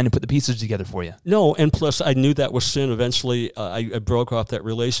taking the time to put the pieces together for you. No, and plus I knew that was sin. Eventually, I broke off that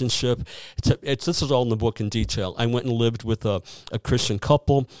relationship. This is all in the book in detail. I went and lived with a Christian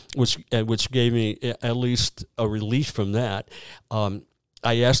couple, which gave me at least a relief from that.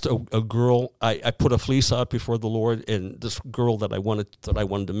 I asked a girl. I put a fleece out before the Lord, and this girl that I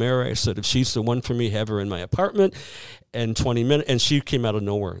wanted to marry. I said, if she's the one for me, have her in my apartment. And 20 minutes, and she came out of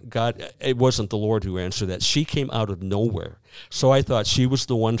nowhere. God, it wasn't the Lord who answered that. She came out of nowhere. So I thought she was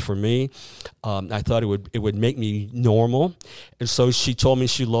the one for me. I thought it would make me normal. And so she told me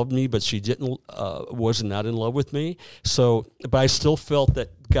she loved me, but she was not in love with me. But I still felt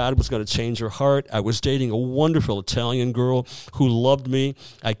that God was going to change her heart. I was dating a wonderful Italian girl who loved me.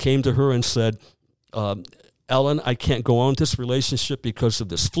 I came to her and said, Ellen, I can't go on with this relationship because of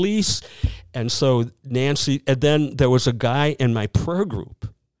this fleece. And so Nancy, and then there was a guy in my prayer group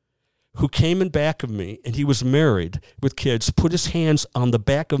who came in back of me, and he was married with kids, put his hands on the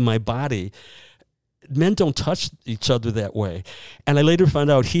back of my body. Men don't touch each other that way. And I later found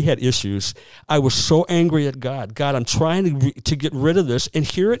out he had issues. I was so angry at God. God, I'm trying to get rid of this, and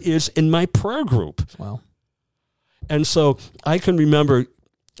here it is in my prayer group. Wow. And so I can remember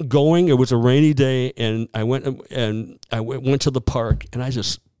going. It was a rainy day, and I went to the park, and I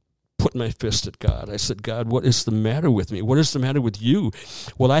just put my fist at God. I said, God, what is the matter with me? What is the matter with you?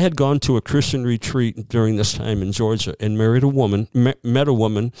 Well, I had gone to a Christian retreat during this time in Georgia and met a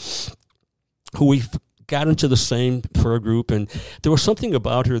woman who we got into the same prayer group, and there was something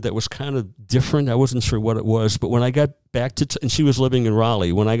about her that was kind of different. I wasn't sure what it was, but when I got back and she was living in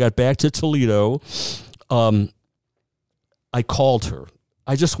Raleigh. When I got back to Toledo, I called her.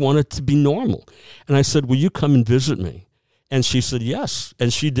 I just wanted to be normal. And I said, will you come and visit me? And she said, yes.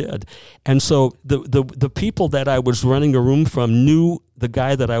 And she did. And so the people that I was renting a room from knew the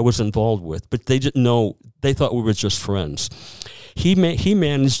guy that I was involved with, but they didn't know. They thought we were just friends. He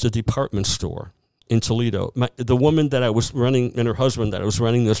managed a department store in Toledo. The woman that I was running, and her husband that I was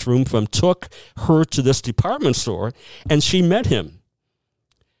renting this room from, took her to this department store, and she met him.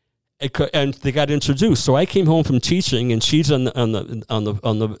 And they got introduced. So I came home from teaching, and she's in the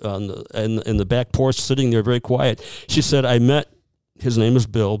back porch, sitting there very quiet. She said, "I met. His name is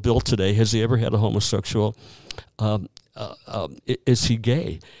Bill. Bill today. Has he ever had a homosexual? Is he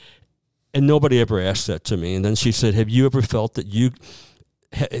gay?" And nobody ever asked that to me. And then she said, "Have you ever felt that do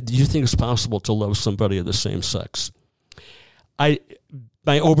you think it's possible to love somebody of the same sex?" By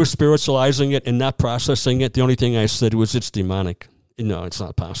over spiritualizing it and not processing it, the only thing I said was, "It's demonic. No, it's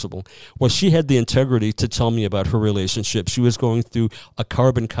not possible." Well, she had the integrity to tell me about her relationship. She was going through a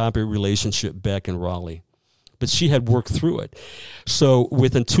carbon copy relationship back in Raleigh, but she had worked through it. So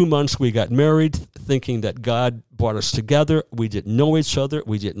within 2 months, we got married, thinking that God brought us together. We didn't know each other.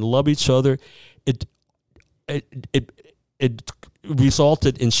 We didn't love each other. It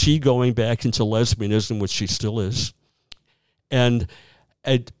resulted in she going back into lesbianism, which she still is, and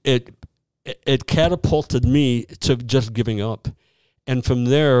it catapulted me to just giving up. And from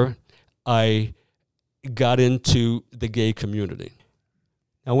there, I got into the gay community.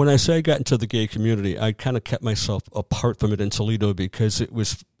 Now, when I say I got into the gay community, I kind of kept myself apart from it in Toledo because it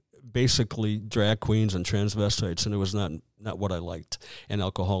was basically drag queens and transvestites, and it was not what I liked, and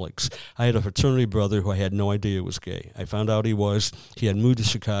alcoholics. I had a fraternity brother who I had no idea was gay. I found out he was. He had moved to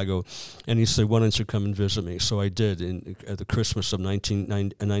Chicago, and he said, "Why don't you come and visit me?" So I did at the Christmas of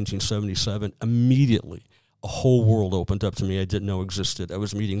 1977. Immediately, a whole world opened up to me I didn't know existed. I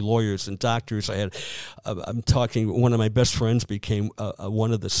was meeting lawyers and doctors. I'm talking, one of my best friends became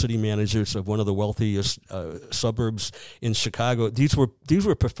one of the city managers of one of the wealthiest suburbs in Chicago. These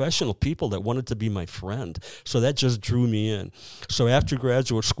were professional people that wanted to be my friend. So that just drew me in. So after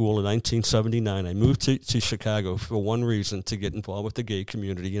graduate school in 1979, I moved to Chicago for one reason, to get involved with the gay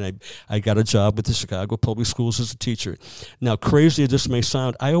community. And I got a job with the Chicago Public Schools as a teacher. Now, crazy as this may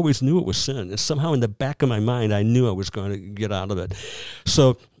sound, I always knew it was sin. And somehow in the back of my mind, I knew I was going to get out of it.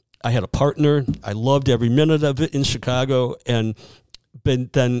 So I had a partner. I loved every minute of it in Chicago.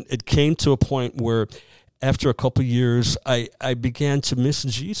 But then it came to a point where after a couple of years, I began to miss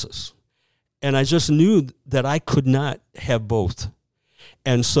Jesus. And I just knew that I could not have both.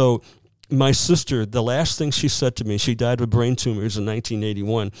 And so my sister, the last thing she said to me, she died of brain tumors in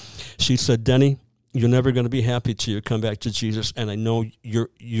 1981. She said, "Denny, you're never going to be happy till you come back to Jesus, and I know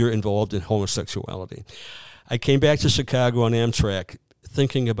you're involved in homosexuality." I came back to Chicago on Amtrak,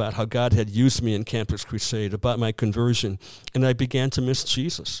 thinking about how God had used me in Campus Crusade, about my conversion, and I began to miss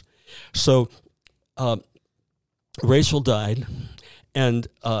Jesus. So Rachel died, and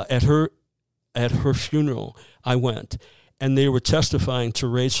at her funeral, I went. and they were testifying to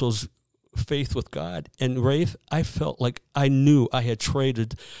Rachel's faith with God. And Raef, I felt like I knew I had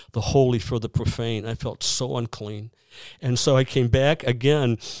traded the holy for the profane. I felt so unclean. And so I came back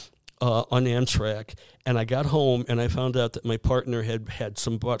again on Amtrak, and I got home, and I found out that my partner had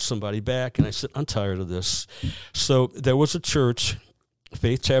brought somebody back, and I said, I'm tired of this. So there was a church,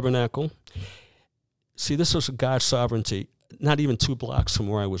 Faith Tabernacle. See, this was God's sovereignty, not even 2 blocks from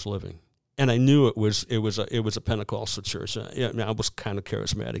where I was living. And I knew it was a Pentecostal church. I was kind of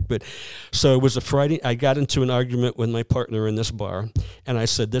charismatic, but so it was a Friday. I got into an argument with my partner in this bar, and I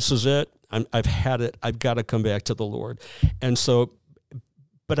said, "This is it. I've had it. I've got to come back to the Lord." And so,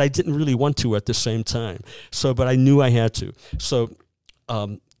 but I didn't really want to at the same time. So, but I knew I had to. So,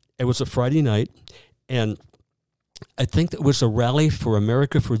 it was a Friday night, and I think it was a rally for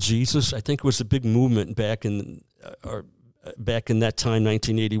America for Jesus. I think it was a big movement back in that time,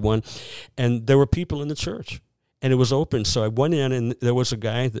 1981, and there were people in the church, and it was open. So I went in, and there was a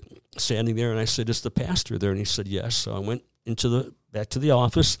guy standing there, and I said, "Is the pastor there?" And he said, "Yes." So I went back to the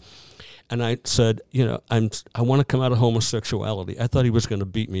office, and I said, I want to come out of homosexuality. I thought he was going to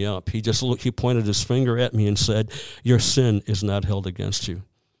beat me up. He pointed his finger at me and said, "Your sin is not held against you."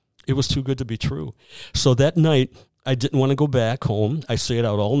 It was too good to be true. So that night, I didn't want to go back home. I stayed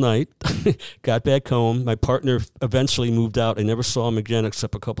out all night, got back home. My partner eventually moved out. I never saw him again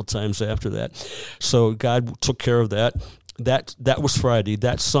except a couple times after that. So God took care of that. That was Friday.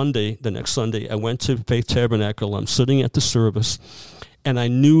 That Sunday, the next Sunday, I went to Faith Tabernacle. I'm sitting at the service, and I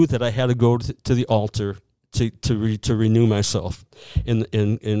knew that I had to go to the altar to renew myself and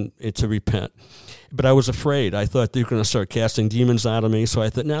to repent. But I was afraid. I thought they were going to start casting demons out of me. So I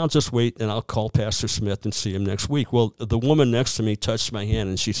thought, I'll just wait, and I'll call Pastor Smith and see him next week. Well, the woman next to me touched my hand,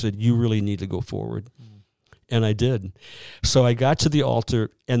 and she said, "You really need to go forward." And I did. So I got to the altar,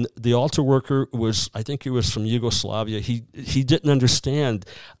 and the altar worker I think he was from Yugoslavia. He didn't understand.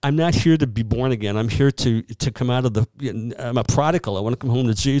 I'm not here to be born again. I'm here to come out of I'm a prodigal. I want to come home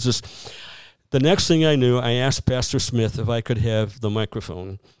to Jesus. The next thing I knew, I asked Pastor Smith if I could have the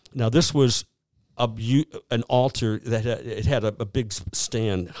microphone. Now, this was an altar that had a big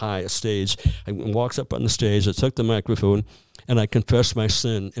stand high, a stage. I walked up on the stage, I took the microphone, and I confessed my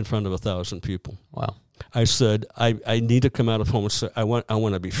sin in front of 1,000 people. Wow. I said, I need to come out of homosexuality. I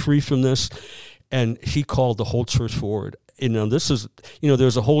want to be free from this. And he called the whole church forward. This is,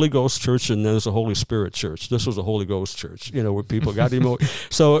 there's a Holy Ghost church and there's a Holy Spirit church. This was a Holy Ghost church, where people got emotional.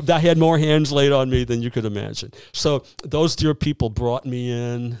 So I had more hands laid on me than you could imagine. So those dear people brought me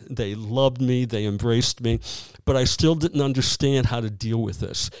in. They loved me. They embraced me. But I still didn't understand how to deal with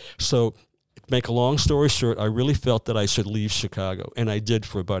this. So make a long story short, I really felt that I should leave Chicago, and I did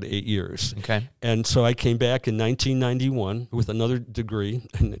for about 8 years. Okay. And so I came back in 1991 with another degree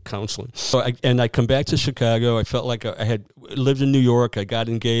in counseling. I come back to Chicago. I felt like I had lived in New York. I got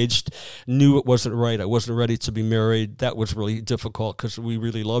engaged, knew it wasn't right. I wasn't ready to be married. That was really difficult because we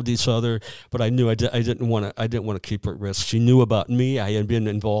really loved each other, but I knew I didn't want to keep her at risk. She knew about me. I had been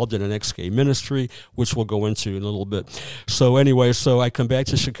involved in an ex-gay ministry, which we'll go into in a little bit. So anyway, I come back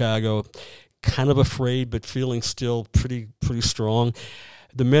to Chicago, kind of afraid, but feeling still pretty strong.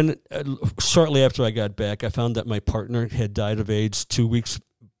 The minute shortly after I got back, I found that my partner had died of AIDS 2 weeks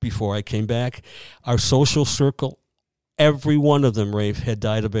before I came back. Our social circle, every one of them, Raef, had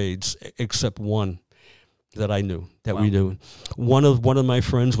died of AIDS except one that I knew, that we knew. One of my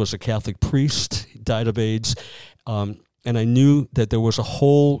friends was a Catholic priest, died of AIDS. And I knew that there was a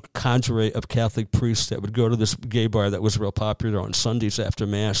whole cadre of Catholic priests that would go to this gay bar that was real popular on Sundays after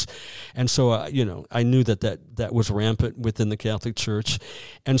Mass. And so, I knew that was rampant within the Catholic Church.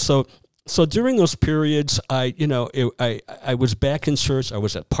 And so during those periods, I was back in church. I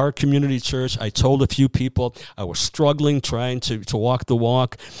was at Park Community Church. I told a few people I was struggling, trying to walk the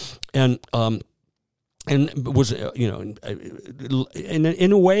walk. And was, in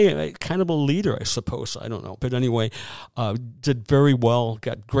a way, kind of a leader, I suppose. I don't know. But anyway, did very well,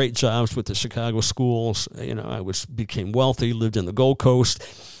 got great jobs with the Chicago schools. I became wealthy, lived in the Gold Coast.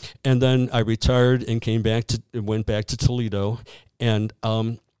 And then I retired and went back to Toledo and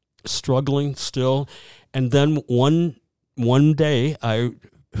struggling still. And then one day I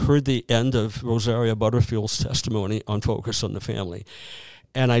heard the end of Rosaria Butterfield's testimony on Focus on the Family.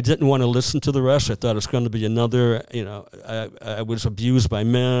 And I didn't want to listen to the rest. I thought it was going to be another, I was abused by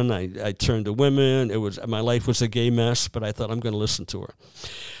men. I turned to women. My life was a gay mess, but I thought I'm going to listen to her.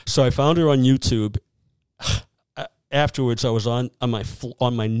 So I found her on YouTube. Afterwards, I was on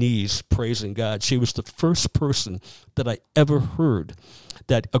my knees praising God. She was the first person that I ever heard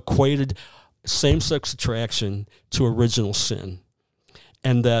that equated same-sex attraction to original sin,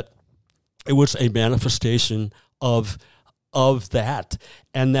 and that it was a manifestation of of that,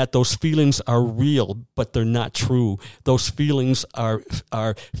 and that those feelings are real, but they're not true. Those feelings are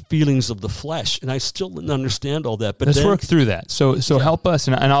feelings of the flesh, and I still didn't understand all that. But let's work through that. So help us,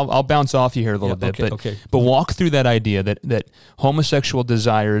 and I'll bounce off you here a little bit. But walk through that idea that homosexual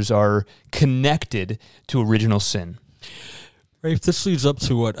desires are connected to original sin. Raef, this leads up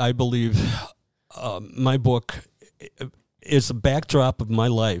to what I believe my book is a backdrop of my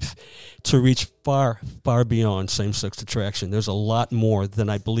life to reach far, far beyond same-sex attraction. There's a lot more than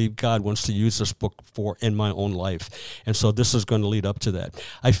I believe God wants to use this book for in my own life. And so this is going to lead up to that.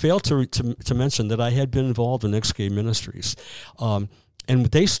 I failed to mention that I had been involved in ex-gay ministries. And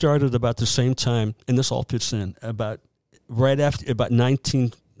they started about the same time, and this all fits in, in the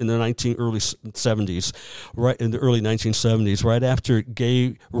early 70s, right in the early 1970s, right after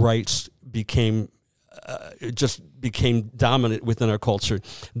gay rights became dominant within our culture.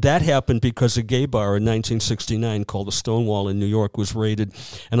 That happened because a gay bar in 1969 called the Stonewall in New York was raided,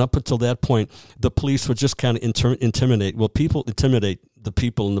 and up until that point, the police would just kind of intimidate. Well, people intimidate the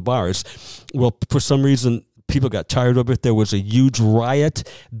people in the bars. Well, for some reason, people got tired of it. There was a huge riot.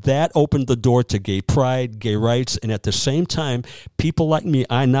 That opened the door to gay pride, gay rights, and at the same time, people like me,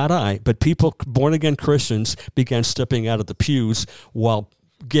 but people, born-again Christians, began stepping out of the pews while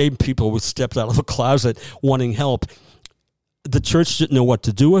gay people would step out of a closet wanting help. The church didn't know what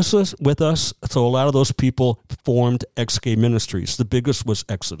to do with us, so a lot of those people formed ex-gay ministries. The biggest was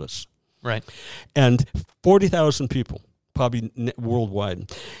Exodus. Right. And 40,000 people, probably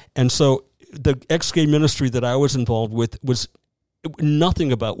worldwide. And so the ex-gay ministry that I was involved with was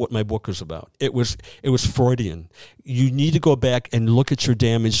nothing about what my book was about. It was Freudian. You need to go back and look at your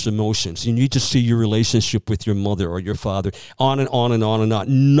damaged emotions. You need to see your relationship with your mother or your father, on and on and on and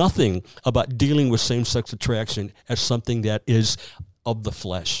on. Nothing about dealing with same-sex attraction as something that is of the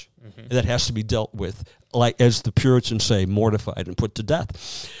flesh, that has to be dealt with, like as the Puritans say, mortified and put to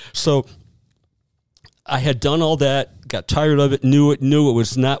death. So I had done all that, got tired of it, knew it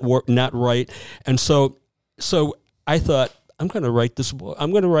was not right, and so I thought, I'm going to write this book.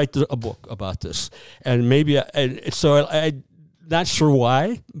 I'm going to write a book about this, and maybe I'm not sure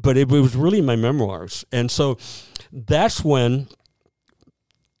why, but it was really my memoirs, and so that's when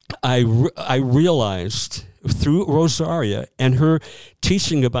I realized through Rosaria and her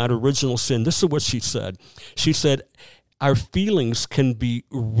teaching about original sin. This is what she said. She said, "Our feelings can be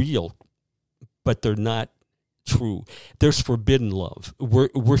real, but they're not true. There's forbidden love.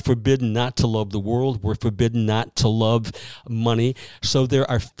 We're forbidden not to love the world. We're forbidden not to love money. So there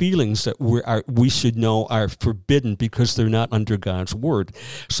are feelings that we should know are forbidden because they're not under God's word."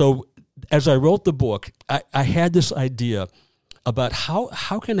 So as I wrote the book, I had this idea about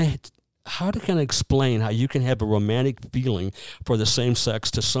how can I explain how you can have a romantic feeling for the same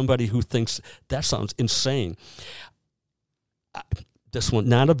sex to somebody who thinks that sounds insane. This one,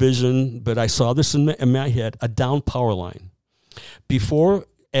 not a vision, but I saw this in my head, a down power line. Before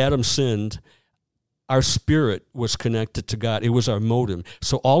Adam sinned, our spirit was connected to God. It was our modem.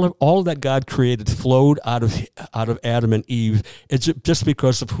 So all that God created flowed out of Adam and Eve. It's just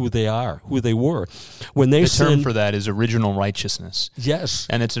because of who they were. When they sinned, term for that is original righteousness. Yes,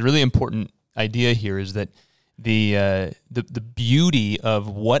 and it's a really important idea here. Is that the beauty of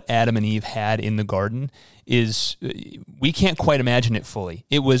what Adam and Eve had in the garden is we can't quite imagine it fully.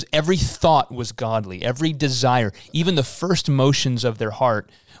 It was every thought was godly, every desire, even the first motions of their heart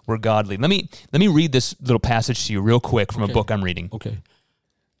were godly. Let me read this little passage to you real quick from a book I'm reading. Okay.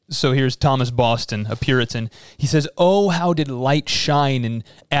 So here's Thomas Boston, a Puritan. He says, "Oh, how did light shine in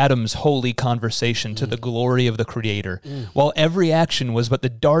Adam's holy conversation to the glory of the Creator, while every action was but the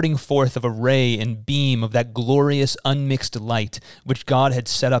darting forth of a ray and beam of that glorious unmixed light which God had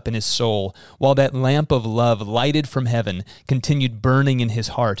set up in his soul, while that lamp of love lighted from heaven continued burning in his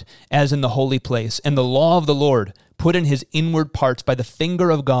heart, as in the holy place, and the law of the Lord, put in his inward parts by the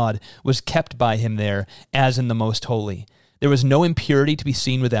finger of God, was kept by him there, as in the most holy. There was no impurity to be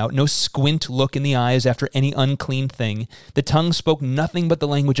seen without, no squint look in the eyes after any unclean thing. The tongue spoke nothing but the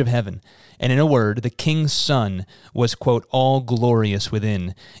language of heaven. And in a word, the king's son was, quote, all glorious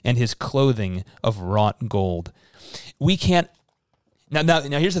within, and his clothing of wrought gold." We can't... Now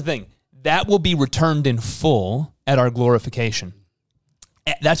here's the thing. That will be returned in full at our glorification.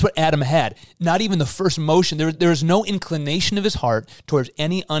 That's what Adam had. Not even the first motion. There is no inclination of his heart towards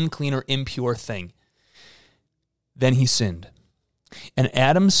any unclean or impure thing. Then he sinned. And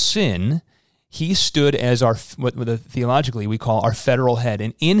Adam's sin, he stood as what theologically we call our federal head.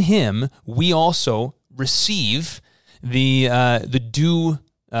 And in him, we also receive the due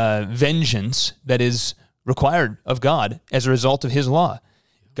vengeance that is required of God as a result of his law.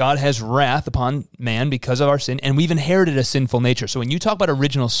 God has wrath upon man because of our sin, and we've inherited a sinful nature. So when you talk about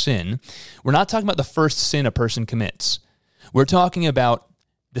original sin, we're not talking about the first sin a person commits. We're talking about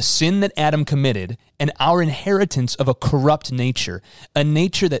the sin that Adam committed and our inheritance of a corrupt nature, a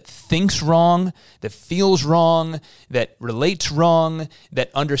nature that thinks wrong, that feels wrong, that relates wrong,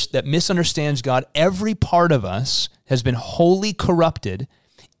 that misunderstands God. Every part of us has been wholly corrupted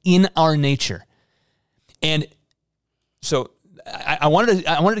in our nature. And so I wanted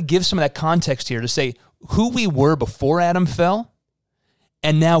to give some of that context here to say who we were before Adam fell,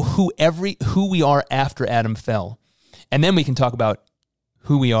 and now who we are after Adam fell. And then we can talk about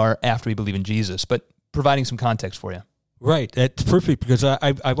who we are after we believe in Jesus, but providing some context for you. Right. That's perfect, because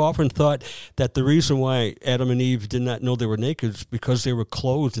I've often thought that the reason why Adam and Eve did not know they were naked is because they were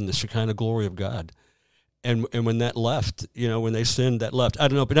clothed in the Shekinah glory of God. And when that left, when they sinned, that left. I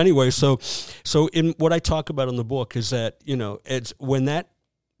don't know. But anyway, so in what I talk about in the book is that, it's when that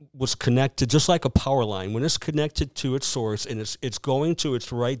was connected, just like a power line, when it's connected to its source and it's going to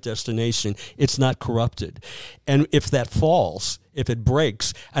its right destination, it's not corrupted. And if that falls, if it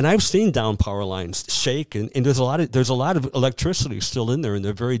breaks, and I've seen down power lines shake, and there's a lot of electricity still in there, and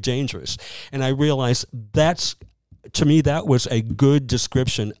they're very dangerous. And I realized to me, that was a good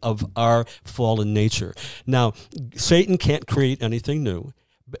description of our fallen nature. Now, Satan can't create anything new.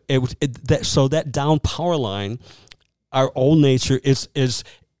 So that down power line, our old nature is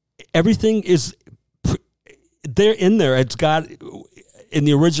everything is they're in there. It's God in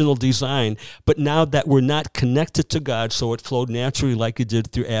the original design, but now that we're not connected to God, so it flowed naturally like it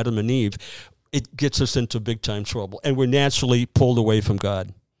did through Adam and Eve, it gets us into big time trouble, and we're naturally pulled away from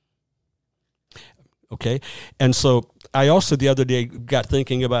God. Okay, and so I also the other day got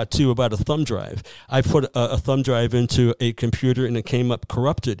thinking about a thumb drive. I put a thumb drive into a computer and it came up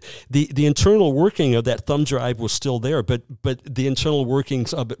corrupted. The internal working of that thumb drive was still there, but the internal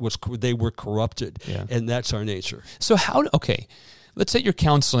workings of it they were corrupted, and that's our nature. So let's say you're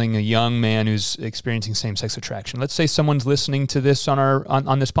counseling a young man who's experiencing same-sex attraction. Let's say someone's listening to this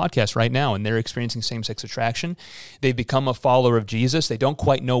on this podcast right now, and they're experiencing same-sex attraction. They've become a follower of Jesus. They don't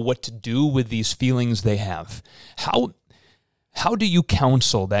quite know what to do with these feelings they have. How do you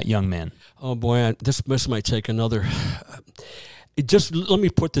counsel that young man? Oh boy, this might take another. Just let me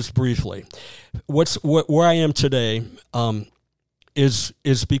put this briefly. Where I am today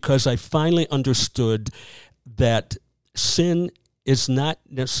is because I finally understood that sin is not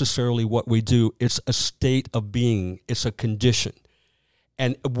necessarily what we do. It's a state of being. It's a condition.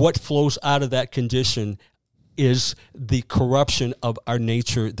 And what flows out of that condition is the corruption of our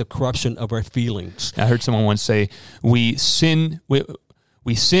nature, the corruption of our feelings. I heard someone once say, we sin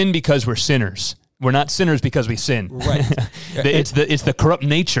because we're sinners. We're not sinners because we sin. Right. It's the corrupt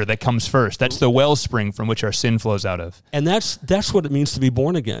nature that comes first. That's the wellspring from which our sin flows out of. And that's what it means to be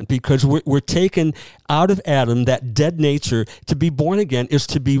born again, because we're taken out of Adam, that dead nature. To be born again is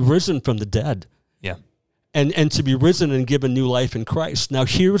to be risen from the dead. Yeah. And to be risen and given new life in Christ. Now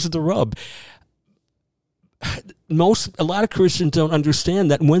here's the rub. A lot of Christians don't understand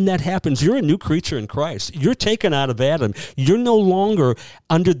that when that happens, you're a new creature in Christ. You're taken out of Adam. You're no longer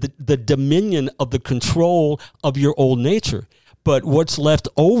under the dominion of the control of your old nature. But what's left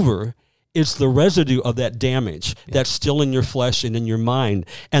over is the residue of that damage that's still in your flesh and in your mind.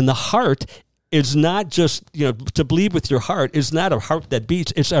 And the heart is not just, to believe with your heart is not a heart that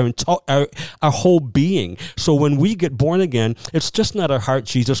beats. It's our whole being. So when we get born again, it's just not our heart,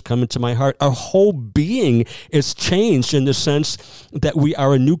 Jesus, come into my heart. Our whole being is changed in the sense that we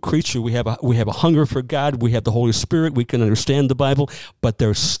are a new creature. We have a hunger for God. We have the Holy Spirit. We can understand the Bible, but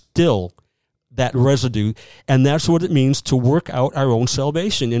there's still that residue, and that's what it means to work out our own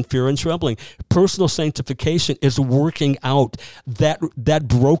salvation in fear and trembling. Personal sanctification is working out that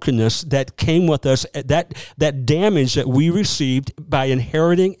brokenness that came with us, that damage that we received by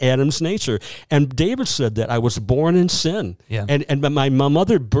inheriting Adam's nature. And David said that I was born in sin, and my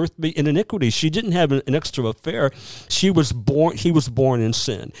mother birthed me in iniquity. She didn't have an extra affair. He was born in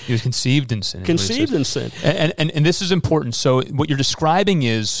sin. He was conceived in sin. Conceived in sin. And this is important. So what you're describing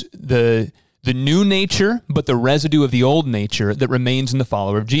is the new nature, but the residue of the old nature that remains in the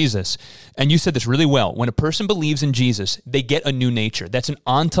follower of Jesus. And you said this really well. When a person believes in Jesus, they get a new nature. That's an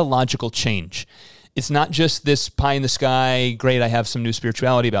ontological change. It's not just this pie in the sky, great, I have some new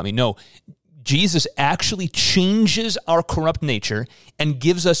spirituality about me. No, Jesus actually changes our corrupt nature and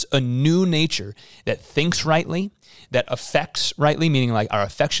gives us a new nature that thinks rightly, that affects rightly, meaning like our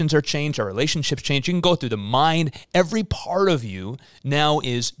affections are changed, our relationships change. You can go through the mind. Every part of you now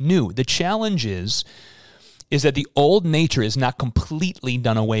is new. The challenge is that the old nature is not completely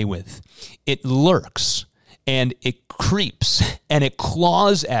done away with. It lurks. and it creeps and it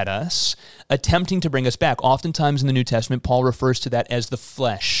claws at us, attempting to bring us back. Oftentimes in the New Testament, Paul refers to that as the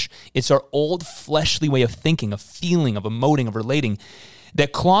flesh. It's our old fleshly way of thinking, of feeling, of emoting, of relating,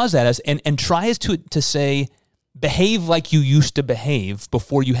 that claws at us and tries to say, behave like you used to behave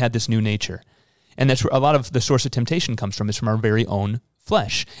before you had this new nature. And that's where a lot of the source of temptation comes from, is from our very own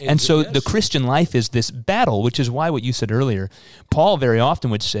flesh. And so the Christian life is this battle, which is why what you said earlier, Paul very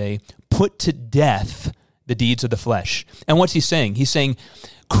often would say, put to death the deeds of the flesh. And what's he saying? He's saying,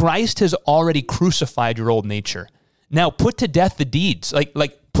 Christ has already crucified your old nature. Now put to death the deeds,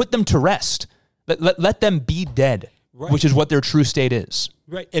 like put them to rest. Let them be dead, right, which is what their true state is.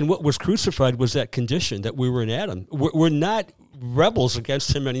 Right, and what was crucified was that condition that we were in Adam. We're not rebels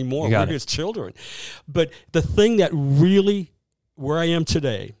against him anymore. We're his children. But the thing that really, where I am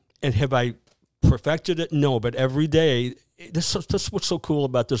today, and have I perfected it? No, but every day, this is what's so cool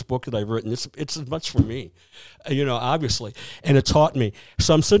about this book that I've written. It's as much for me, obviously, and it taught me.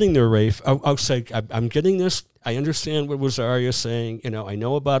 So I'm sitting there, Raef. I'll say, I'm getting this. I understand what Rosaria is saying. I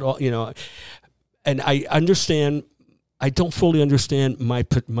know about all, and I understand. I don't fully understand my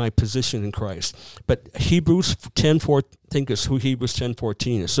position in Christ, but Hebrews 10:4, think it's Hebrews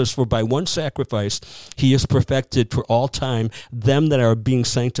 10:14. It says, "For by one sacrifice he has perfected for all time them that are being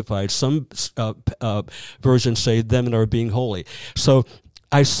sanctified." Some versions say them that are being holy. So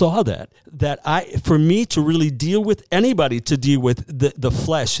I saw that for me to really deal with anybody, to deal with the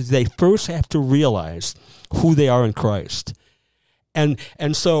flesh, they first have to realize who they are in Christ, and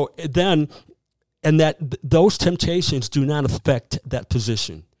so then. And that those temptations do not affect that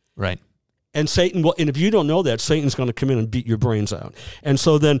position. Right. And Satan will, and if you don't know that, Satan's going to come in and beat your brains out. And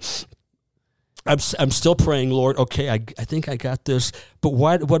so then I'm still praying, Lord, okay, I think I got this, but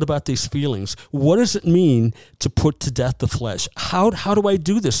what about these feelings? What does it mean to put to death the flesh? How do I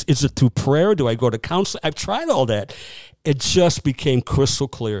do this? Is it through prayer? Do I go to counseling? I've tried all that. It just became crystal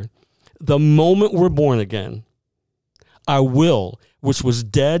clear. The moment we're born again, our will, which was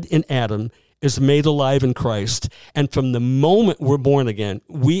dead in Adam, is made alive in Christ. And from the moment we're born again,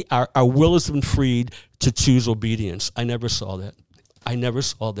 our will has been freed to choose obedience. I never saw that.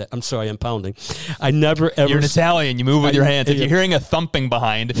 I'm sorry, I'm pounding. I never ever... You're an Italian. You move with your hands. If you're hearing a thumping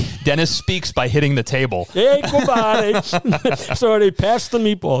behind, Dennis speaks by hitting the table. Hey, goodbye. Sorry, pass the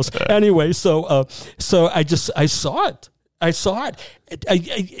meatballs. Anyway, so I saw it. I saw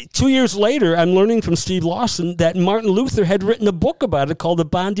it. 2 years later, I'm learning from Steve Lawson that Martin Luther had written a book about it called The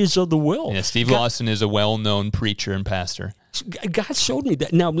Bondage of the Will. Yeah, Steve Lawson is a well-known preacher and pastor. God showed me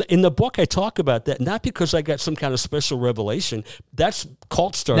that. Now, in the book, I talk about that, not because I got some kind of special revelation. That's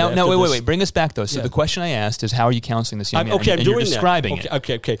cult start. Now, wait. Bring us back, though. So the question I asked is, how are you counseling this young man? Okay, I'm doing you're describing that.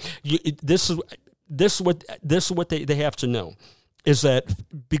 Okay. This is what they have to know. Is that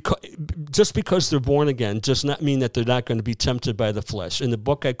just because they're born again does not mean that they're not going to be tempted by the flesh. In the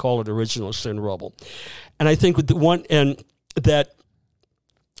book, I call it original sin rubble. And I think that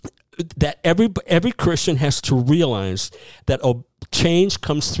every Christian has to realize that change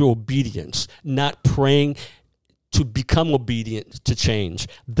comes through obedience, not praying to become obedient to change.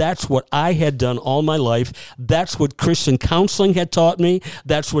 That's what I had done all my life. That's what Christian counseling had taught me.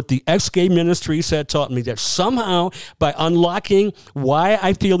 That's what the ex-gay ministries had taught me, that somehow by unlocking why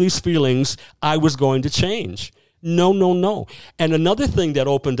I feel these feelings, I was going to change. No. And another thing that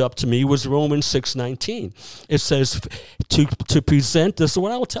opened up to me was Romans 6:19. It says to present, this is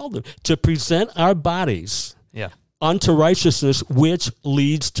what I will tell them, to present our bodies unto righteousness, which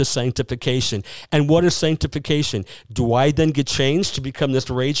leads to sanctification. And what is sanctification? Do I then get changed to become this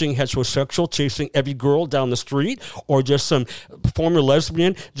raging heterosexual chasing every girl down the street, or just some former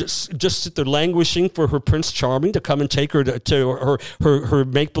lesbian just sit there languishing for her Prince Charming to come and take her to her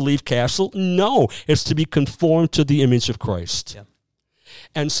make-believe castle? No, it's to be conformed to the image of Christ. Yeah.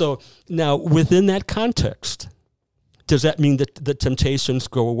 And so now within that context, does that mean that the temptations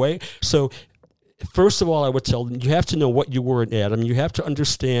go away? So first of all, I would tell them, you have to know what you were in Adam. You have to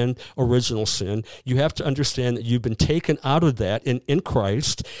understand original sin. You have to understand that you've been taken out of that in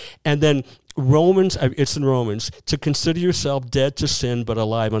Christ. And then it's in Romans, to consider yourself dead to sin but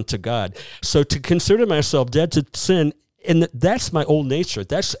alive unto God. So to consider myself dead to sin, and that's my old nature.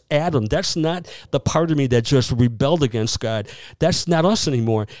 That's Adam. That's not the part of me that just rebelled against God. That's not us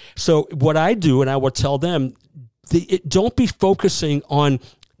anymore. So what I do, and I will tell them, don't be focusing on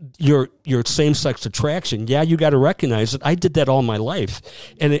your same-sex attraction. Yeah, you got to recognize it. I did that all my life,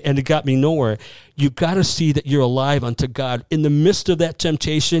 and it got me nowhere. You got to see that you're alive unto God. In the midst of that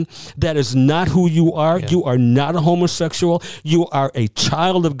temptation, that is not who you are. Yeah. You are not a homosexual. You are a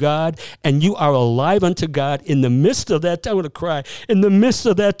child of God, and you are alive unto God. In the midst of that, I'm going to cry. In the midst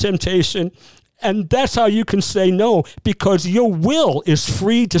of that temptation, And that's how you can say no, because your will is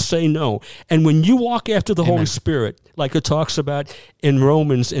free to say no. And when you walk after the Holy Spirit, like it talks about in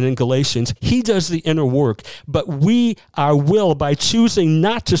Romans and in Galatians, he does the inner work. But our will, by choosing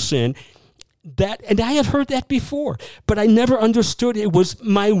not to sin, and I had heard that before, but I never understood it was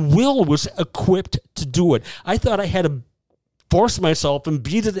my will was equipped to do it. I thought I had to force myself and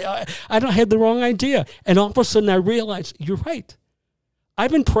beat it. I had the wrong idea. And all of a sudden I realized, you're right. I've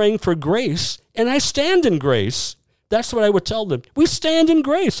been praying for grace, and I stand in grace. That's what I would tell them. We stand in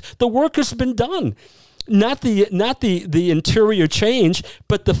grace. The work has been done. Not the interior change,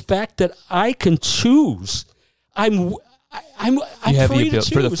 but the fact that I can choose. I'm free to choose.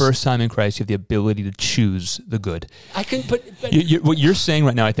 For the first time in Christ, you have the ability to choose the good. I can, but what you're saying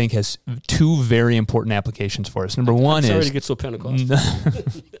right now, I think, has two very important applications for us. Number one sorry is to get so Pentecostal.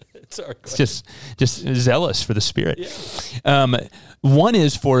 Sorry, it's just zealous for the Spirit. Yeah. One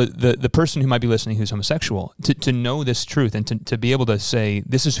is for the person who might be listening who's homosexual to know this truth and to be able to say,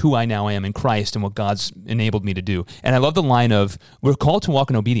 this is who I now am in Christ and what God's enabled me to do. And I love the line of, we're called to walk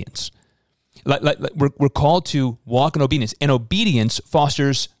in obedience. We're called to walk in obedience, and obedience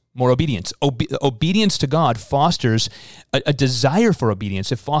fosters more obedience. Obedience to God fosters a desire for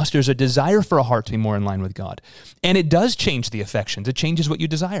obedience. It fosters a desire for a heart to be more in line with God. And it does change the affections. It changes what you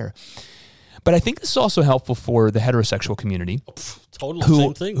desire. But I think this is also helpful for the heterosexual community. Totally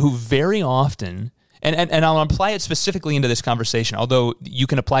same thing. Who very often, and I'll apply it specifically into this conversation, although you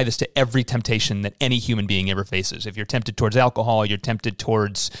can apply this to every temptation that any human being ever faces. If you're tempted towards alcohol, you're tempted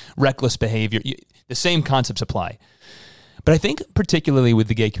towards reckless behavior, the same concepts apply. But I think particularly with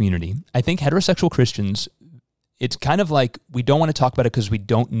the gay community, I think heterosexual Christians, it's kind of like we don't want to talk about it because we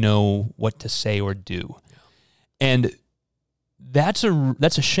don't know what to say or do. And that's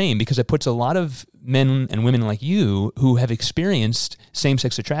a shame, because it puts a lot of men and women like you who have experienced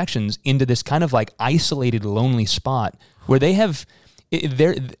same-sex attractions into this kind of like isolated, lonely spot where they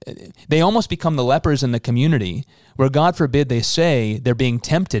almost become the lepers in the community, where God forbid they say they're being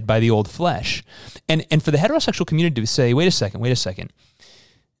tempted by the old flesh. And for the heterosexual community to say, wait a second,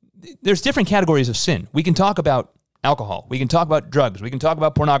 there's different categories of sin. We can talk about alcohol. We can talk about drugs. We can talk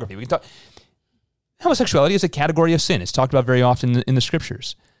about pornography. Homosexuality is a category of sin. It's talked about very often in the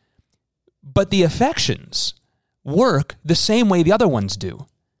scriptures. But the affections work the same way the other ones do.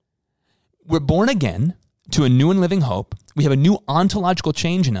 We're born again to a new and living hope. We have a new ontological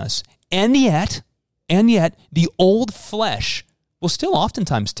change in us. And yet, the old flesh will still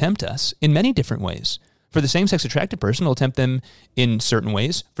oftentimes tempt us in many different ways. For the same-sex attracted person, it'll tempt them in certain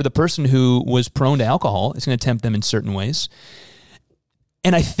ways. For the person who was prone to alcohol, it's going to tempt them in certain ways.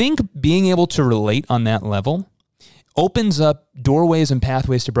 And I think being able to relate on that level opens up doorways and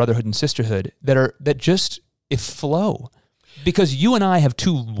pathways to brotherhood and sisterhood that just flow. Because you and I have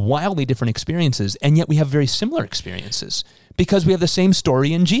two wildly different experiences, and yet we have very similar experiences. Because we have the same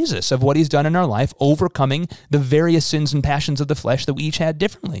story in Jesus of what he's done in our life, overcoming the various sins and passions of the flesh that we each had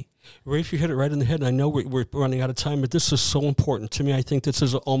differently. Raef, you hit it right in the head, and I know we're running out of time, but this is so important to me. I think this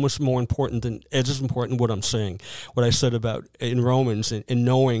is almost more important than what I'm saying. What I said about in Romans, and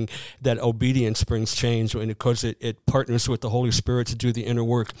knowing that obedience brings change, and because it partners with the Holy Spirit to do the inner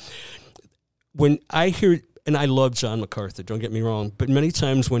work. When I hear, and I love John MacArthur, don't get me wrong, but many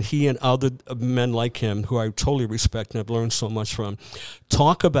times when he and other men like him, who I totally respect and I've learned so much from,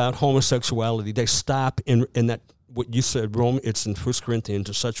 talk about homosexuality, they stop in that. What you said, Rome, it's in 1 Corinthians,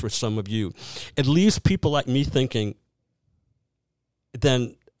 and such were some of you. It leaves people like me thinking,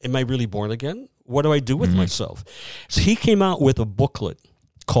 then, am I really born again? What do I do with myself? So he came out with a booklet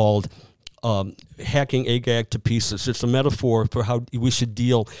called Hacking Agag to Pieces. It's a metaphor for how we should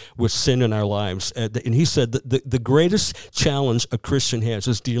deal with sin in our lives. And he said that the greatest challenge a Christian has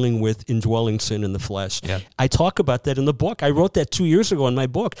is dealing with indwelling sin in the flesh. Yeah. I talk about that in the book. I wrote that 2 years ago in my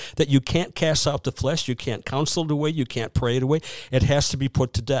book, that you can't cast out the flesh, you can't counsel it away, you can't pray it away. It has to be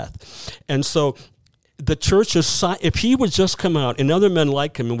put to death. And so the church is, if he would just come out, and other men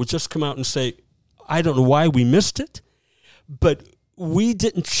like him, and would just come out and say, I don't know why we missed it, but we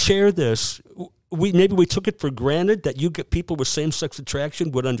didn't share this. Maybe we took it for granted that you get people with same-sex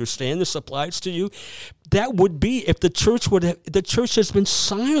attraction would understand this applies to you. That would be if the church has been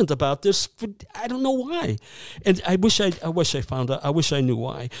silent about this. I don't know why, and I wish I found out. I wish I knew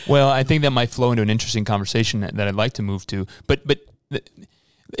why. Well, I think that might flow into an interesting conversation that I'd like to move to. But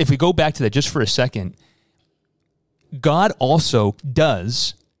if we go back to that just for a second, God also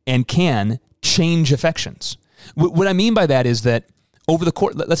does and can change affections. What I mean by that is that over the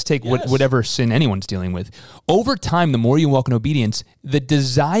course, let's take whatever sin anyone's dealing with. Over time, the more you walk in obedience, the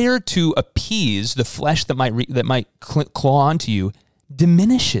desire to appease the flesh that might claw onto you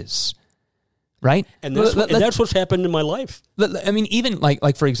diminishes. right? And that's what's happened in my life. I mean, even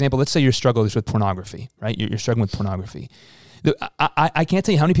like for example, let's say your struggle is with pornography, right? You're struggling with pornography. I can't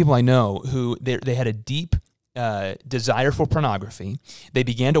tell you how many people I know who they had a deep desire for pornography. They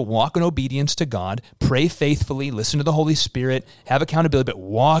began to walk in obedience to God, pray faithfully, listen to the Holy Spirit, have accountability,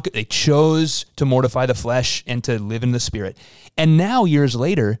 but they chose to mortify the flesh and to live in the Spirit. And now, years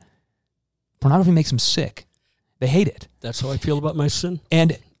later, pornography makes them sick. They hate it. That's how I feel about my sin.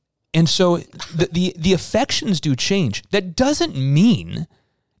 And so the affections do change. That doesn't mean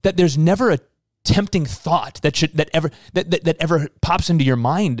that there's never a tempting thought that ever pops into your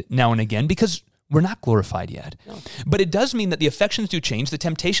mind now and again, because we're not glorified yet. No. But it does mean that the affections do change. The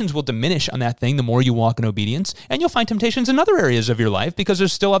temptations will diminish on that thing the more you walk in obedience, and you'll find temptations in other areas of your life because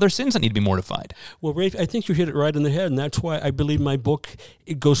there's still other sins that need to be mortified. Well, Raef, I think you hit it right on the head, and that's why I believe my book,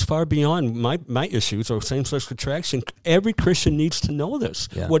 it goes far beyond my issues or same-sex attraction. Every Christian needs to know this,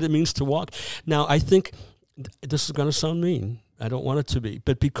 what it means to walk. Now, I think this is going to sound mean. I don't want it to be.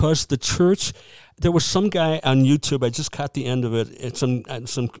 But because the church, there was some guy on YouTube, I just caught the end of it, it's some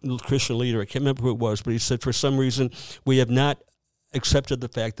Christian leader, I can't remember who it was, but he said, for some reason, we have not accepted the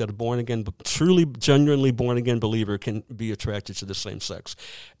fact that a truly, genuinely born-again believer can be attracted to the same sex.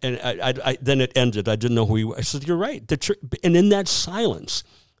 And I then it ended. I didn't know who he was. I said, you're right. And in that silence,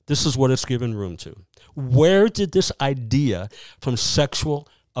 this is what it's given room to. Where did this idea about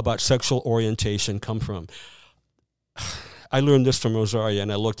sexual orientation come from? I learned this from Rosaria,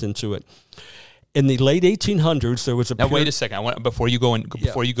 and I looked into it. In the late 1800s, there was a. Now, wait a second. Before you go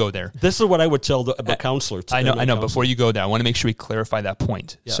there. This is what I would tell a counselor. I know. Counselor. Before you go there, I want to make sure we clarify that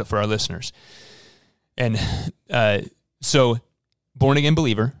point so for our listeners. And so, born again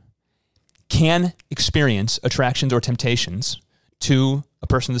believer can experience attractions or temptations to a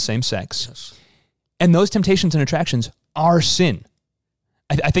person of the same sex, and those temptations and attractions are sin.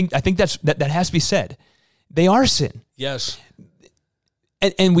 I think that has to be said. They are sin. Yes.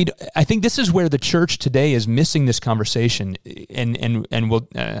 And I think this is where the church today is missing this conversation. And we'll,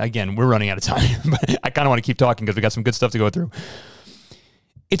 again, we're running out of time, but I kind of want to keep talking because we got some good stuff to go through.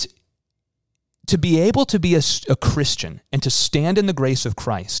 It's to be able to be a Christian and to stand in the grace of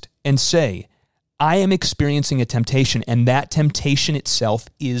Christ and say, I am experiencing a temptation, and that temptation itself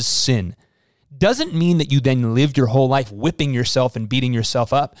is sin. Doesn't mean that you then lived your whole life whipping yourself and beating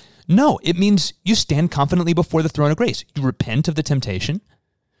yourself up. No, it means you stand confidently before the throne of grace. You repent of the temptation.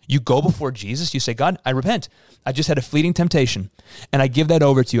 You go before Jesus. You say, God, I repent. I just had a fleeting temptation, and I give that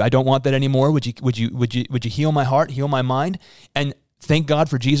over to you. I don't want that anymore. Would you heal my heart, heal my mind? And thank God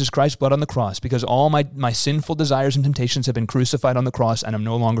for Jesus Christ's blood on the cross, because all my sinful desires and temptations have been crucified on the cross, and I'm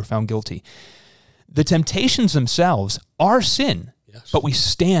no longer found guilty. The temptations themselves are sin. Yes. But we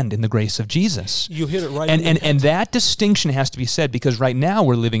stand in the grace of Jesus. You hit it right. And that distinction has to be said, because right now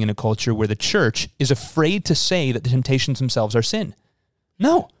we're living in a culture where the church is afraid to say that the temptations themselves are sin.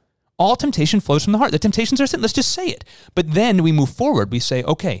 No. All temptation flows from the heart. The temptations are sin. Let's just say it. But then we move forward. We say,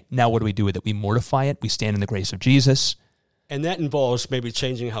 okay, now what do we do with it? We mortify it. We stand in the grace of Jesus. And that involves maybe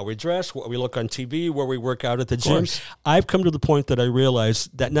changing how we dress, what we look on TV, where we work out at the gym. I've come to the point that I realize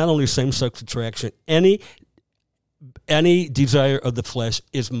that not only same-sex attraction, any desire of the flesh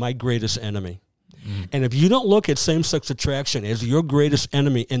is my greatest enemy. Mm. And if you don't look at same-sex attraction as your greatest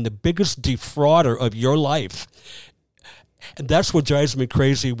enemy and the biggest defrauder of your life, and that's what drives me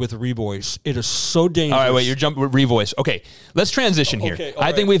crazy with revoice. It is so dangerous. All right, wait, you're jumping with revoice. Okay, let's transition here. Okay,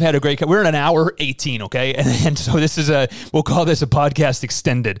 I think we've had a great, we're in an hour 18, okay? And so this is we'll call this a podcast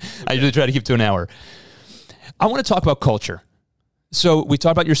extended. Okay. I usually try to keep to an hour. I want to talk about culture. So we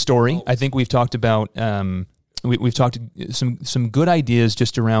talked about your story. I think we've talked about... We've talked some good ideas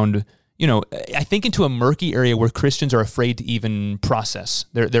just around, I think into a murky area where Christians are afraid to even process.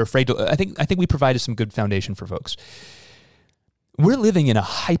 They're afraid to. I think we provided some good foundation for folks. We're living in a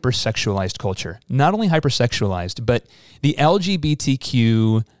hypersexualized culture. Not only hypersexualized, but the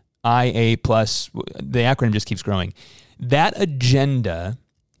LGBTQIA+, the acronym just keeps growing. That agenda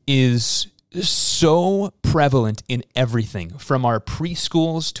is so prevalent in everything, from our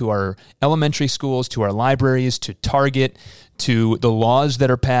preschools to our elementary schools to our libraries to Target to the laws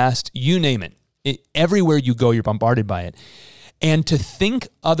that are passed, you name it. Everywhere you go, you're bombarded by it. And to think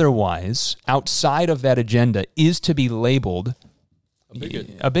otherwise outside of that agenda is to be labeled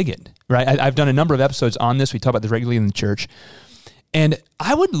a bigot, right? I've done a number of episodes on this. We talk about this regularly in the church. And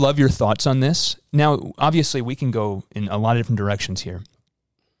I would love your thoughts on this. Now, obviously, we can go in a lot of different directions here.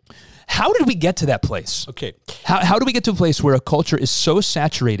 How did we get to that place? Okay. How do we get to a place where a culture is so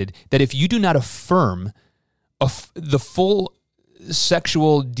saturated that if you do not affirm the full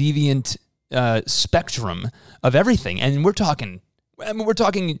sexual deviant spectrum of everything, and we're talking I mean, we're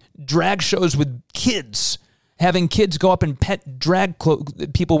talking drag shows with kids, having kids go up and pet drag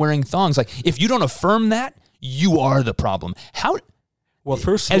people wearing thongs. Like, if you don't affirm that, you are the problem. How? Well,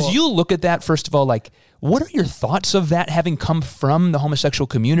 first of all, as you look at that, first of all, like, what are your thoughts of that having come from the homosexual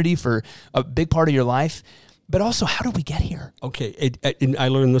community for a big part of your life? But also, how did we get here? Okay, and I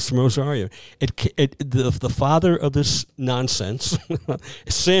learned this from Rosario. The father of this nonsense,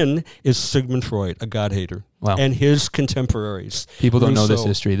 sin, is Sigmund Freud, a God hater, Wow. and his contemporaries. People don't know this Rousseau.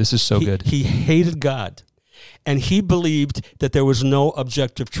 history. This is so good. He hated God, and he believed that there was no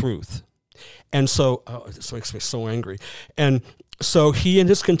objective truth. And so, this makes me so angry. And so he and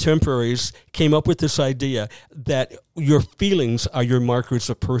his contemporaries came up with this idea that your feelings are your markers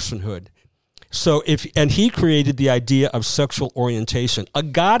of personhood. So he created the idea of sexual orientation, a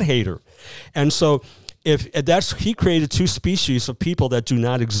God hater. And so he created two species of people that do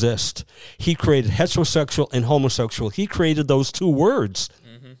not exist. He created heterosexual and homosexual. He created those two words.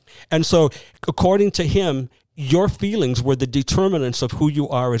 Mm-hmm. And so according to him, your feelings were the determinants of who you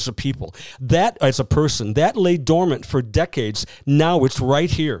are as a people. That, as a person, that lay dormant for decades. Now it's right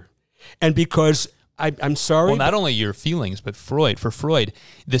here. And because I'm sorry. Well, not only your feelings, but for Freud,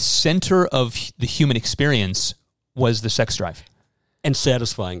 the center of the human experience was the sex drive. And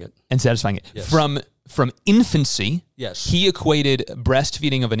satisfying it. Yes. From infancy, yes, he equated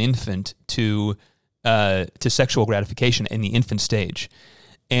breastfeeding of an infant to sexual gratification in the infant stage.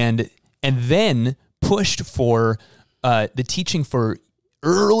 And then pushed for the teaching for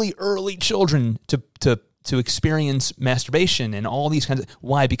early children to experience masturbation and all these kinds of...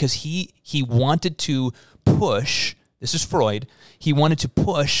 Why? Because he wanted to push... This is Freud. He wanted to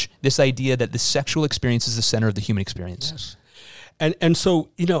push this idea that the sexual experience is the center of the human experience. Yes. And so,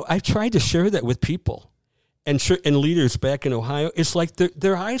 I've tried to share that with people and leaders back in Ohio. It's like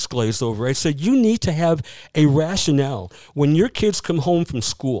their eyes glazed over. I said, you need to have a rationale. When your kids come home from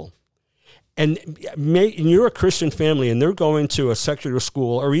school, and you're a Christian family and they're going to a secular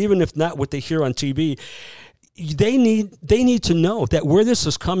school, or even if not what they hear on TV, they need to know that where this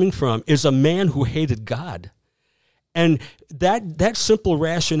is coming from is a man who hated God. And that simple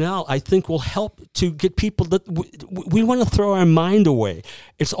rationale, I think, will help to get people that we want to throw our mind away.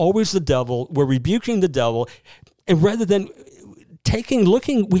 It's always the devil. We're rebuking the devil. And rather than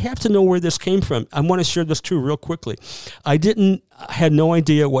looking, we have to know where this came from. I want to share this too real quickly. I had no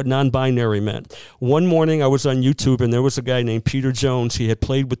idea what non-binary meant. One morning I was on YouTube and there was a guy named Peter Jones. He had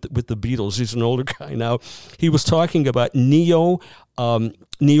played with the Beatles. He's an older guy now. He was talking about neo-paganism.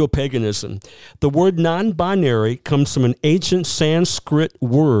 The word non-binary comes from an ancient Sanskrit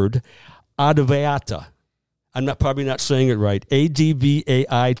word, Advaita. I'm probably not saying it right.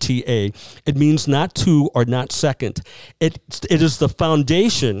 Advaita. It means not two or not second. It is the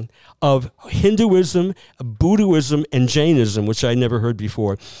foundation of Hinduism, Buddhism, and Jainism, which I never heard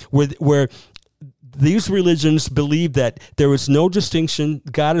before, where these religions believe that there is no distinction.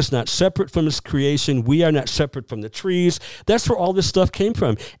 God is not separate from his creation. We are not separate from the trees. That's where all this stuff came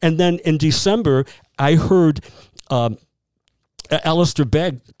from. And then in December, I heard Alistair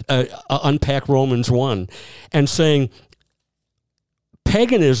Begg unpack Romans 1 and saying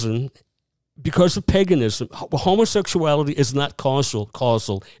paganism, because of paganism, homosexuality is not causal,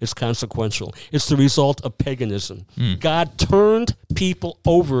 it's consequential. It's the result of paganism. God turned people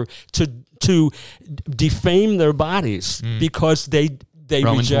over to defame their bodies because they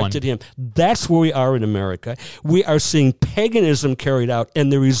rejected him. That's where we are in America. We are seeing paganism carried out, and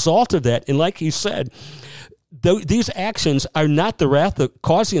the result of that, and like he said, these actions are not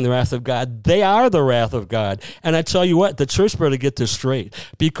causing the wrath of God. They are the wrath of God. And I tell you what, the church better get this straight,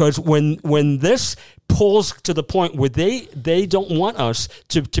 because when this pulls to the point where they don't want us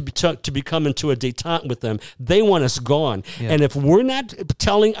to become into a detente with them, they want us gone. Yeah. And if we're not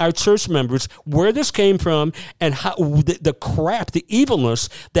telling our church members where this came from and how the crap, the evilness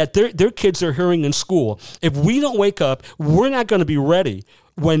that their kids are hearing in school, if we don't wake up, we're not going to be ready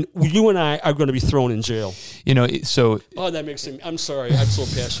when you and I are going to be thrown in jail. That makes me... I'm sorry. I'm so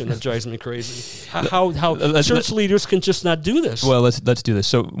passionate. That drives me crazy. How church leaders can just not do this. Well, let's do this.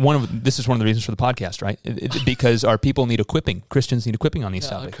 So this is one of the reasons for the podcast, right? Because our people need equipping. Christians need equipping on these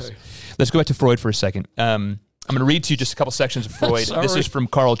topics. Okay. Let's go back to Freud for a second. I'm going to read to you just a couple sections of Freud. This is from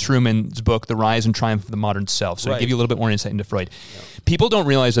Karl Truman's book, The Rise and Triumph of the Modern Self. So to give you a little bit more insight into Freud. Yeah. People don't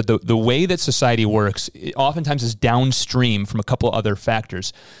realize that the way that society works oftentimes is downstream from a couple other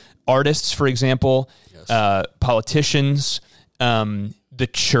factors. Artists, for example, politicians, the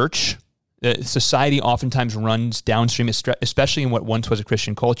church. Society oftentimes runs downstream, especially in what once was a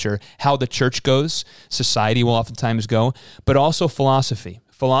Christian culture. How the church goes, society will oftentimes go, but also philosophy.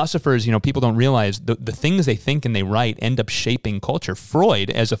 philosophers, people don't realize the things they think and they write end up shaping culture. Freud,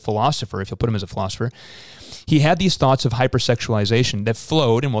 as a philosopher, if you'll put him as a philosopher, he had these thoughts of hypersexualization that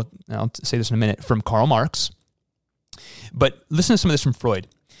flowed, and I'll say this in a minute, from Karl Marx. But listen to some of this from Freud.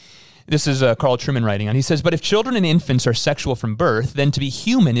 This is Carl Truman writing on. He says, but if children and infants are sexual from birth, then to be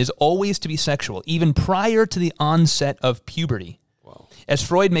human is always to be sexual, even prior to the onset of puberty. Wow. As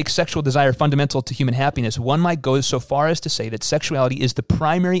Freud makes sexual desire fundamental to human happiness, one might go so far as to say that sexuality is the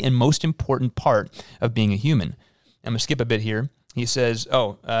primary and most important part of being a human. I'm going to skip a bit here. He says,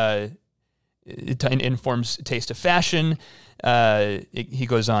 it informs taste of fashion. He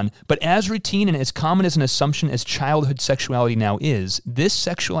goes on, but as routine and as common as an assumption as childhood sexuality now is, this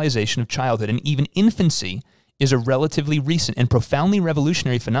sexualization of childhood and even infancy is a relatively recent and profoundly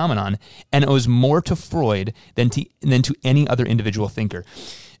revolutionary phenomenon, and owes more to Freud than to any other individual thinker.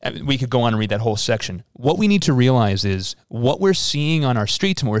 We could go on and read that whole section. What we need to realize is what we're seeing on our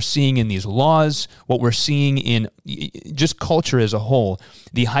streets and what we're seeing in these laws, what we're seeing in just culture as a whole,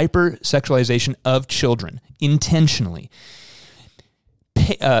 the hypersexualization of children intentionally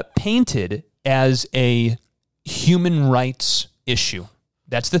painted as a human rights issue.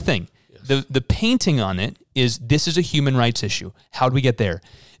 That's the thing. Yes. The painting on it is, this is a human rights issue. How do we get there?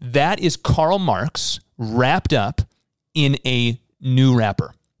 That is Karl Marx wrapped up in a new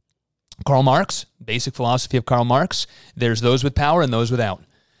wrapper. Karl Marx, basic philosophy of Karl Marx, there's those with power and those without.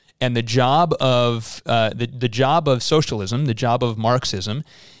 And the job of the job of socialism, the job of Marxism,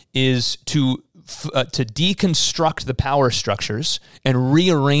 is to deconstruct the power structures and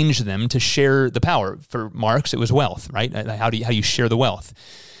rearrange them to share the power. For Marx, it was wealth, right? How you share the wealth.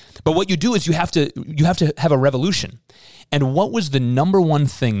 But what you do is you have to have a revolution. And what was the number one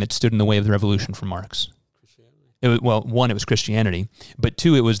thing that stood in the way of the revolution for Marx? One, it was Christianity, but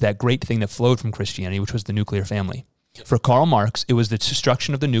two, it was that great thing that flowed from Christianity, which was the nuclear family. For Karl Marx, it was the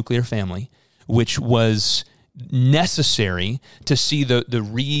destruction of the nuclear family, which was necessary to see the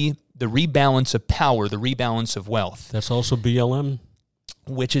rebalance of power, the rebalance of wealth. That's also BLM.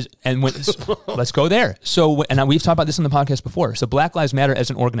 Let's go there. So, and we've talked about this in the podcast before. So Black Lives Matter as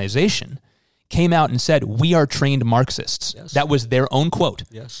an organization came out and said, we are trained Marxists. Yes. That was their own quote.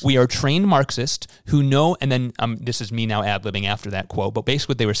 Yes. We are trained Marxists who know, and then this is me now ad-libbing after that quote, but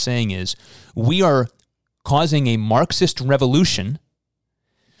basically what they were saying is, we are causing a Marxist revolution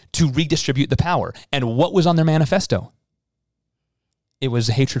to redistribute the power. And what was on their manifesto? It was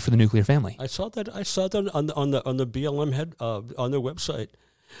hatred for the nuclear family. I saw that on the BLM head on their website.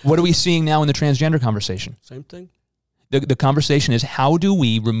 What are we seeing now in the transgender conversation? Same thing. The conversation is, how do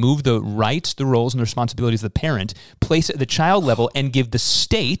we remove the rights, the roles, and the responsibilities of the parent, place it at the child level, and give the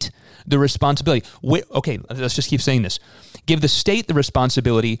state the responsibility? Okay, let's just keep saying this. Give the state the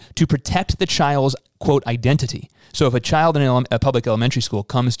responsibility to protect the child's, quote, identity. So if a child in a public elementary school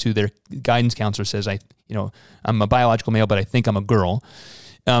comes to their guidance counselor, says, I'm a biological male, but I think I'm a girl.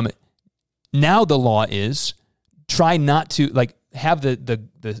 Now the law is, try not to, have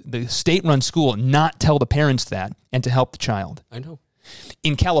the state-run school not tell the parents that, and to help the child. I know.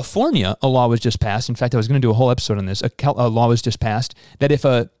 In California, a law was just passed. In fact, I was going to do a whole episode on this. A law was just passed that if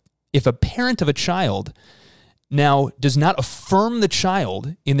a parent of a child now does not affirm the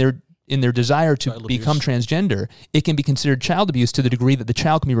child in their desire to become transgender, it can be considered child abuse to the degree that the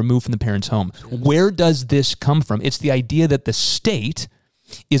child can be removed from the parent's home. Yes. Where does this come from? It's the idea that the state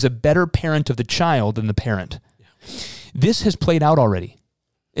is a better parent of the child than the parent. Yeah. This has played out already.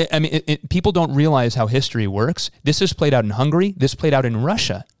 People don't realize how history works. This has played out in Hungary. This played out in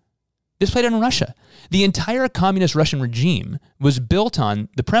Russia. The entire communist Russian regime was built on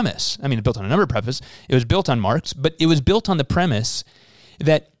the premise. It built on a number of premises. It was built on Marx, but it was built on the premise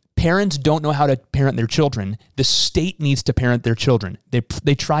that parents don't know how to parent their children. The state needs to parent their children.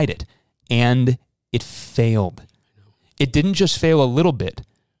 They tried it, and it failed. It didn't just fail a little bit.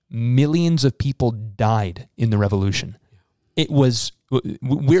 Millions of people died in the revolution.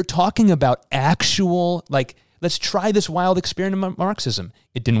 We're talking about actual, let's try this wild experiment of Marxism.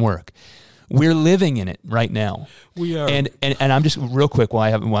 It didn't work. We're living in it right now. We are. And I'm just, real quick, while I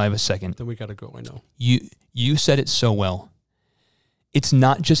have a second. Then we got to go, I know. You said it so well. It's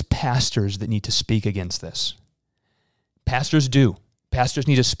not just pastors that need to speak against this. Pastors do. Pastors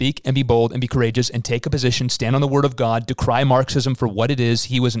need to speak and be bold and be courageous and take a position, stand on the word of God, decry Marxism for what it is.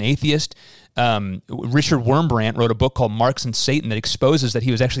 He was an atheist. Richard Wurmbrand wrote a book called Marx and Satan that exposes that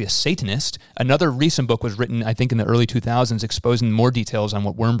he was actually a Satanist. Another recent book was written, I think, in the early 2000s, exposing more details on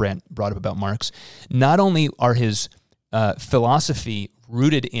what Wurmbrand brought up about Marx. Not only are his philosophy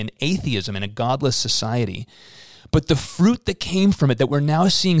rooted in atheism and a godless society, But the fruit that came from it that we're now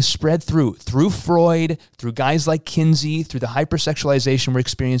seeing spread through Freud, through guys like Kinsey, through the hypersexualization we're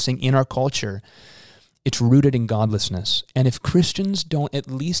experiencing in our culture, it's rooted in godlessness. And if Christians don't at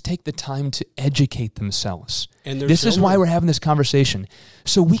least take the time to educate themselves, this is why we're having this conversation,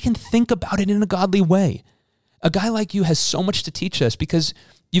 so we can think about it in a godly way. A guy like you has so much to teach us because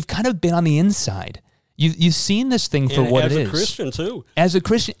you've kind of been on the inside. You've seen this thing for what it is. As a Christian, too. As a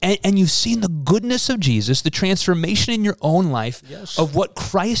Christian, and you've seen the goodness of Jesus, the transformation in your own life of what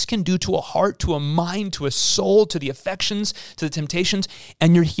Christ can do to a heart, to a mind, to a soul, to the affections, to the temptations.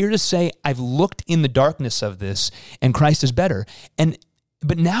 And you're here to say, I've looked in the darkness of this, and Christ is better.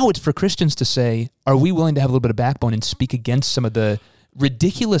 But now it's for Christians to say, are we willing to have a little bit of backbone and speak against some of the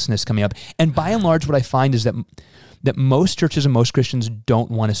ridiculousness coming up? And by and large, what I find is that most churches and most Christians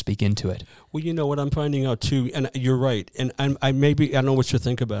don't want to speak into it. Well, you know what I'm finding out too, and you're right, and I don't know what you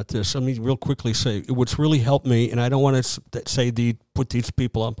think about this. Let me real quickly say what's really helped me, and I don't want to say put these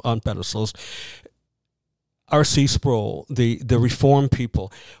people up on pedestals. R.C. Sproul, the Reformed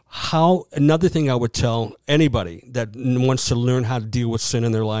people, another thing I would tell anybody that wants to learn how to deal with sin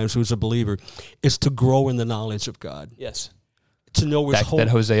in their lives, who's a believer, is to grow in the knowledge of God. Yes. To know His whole... That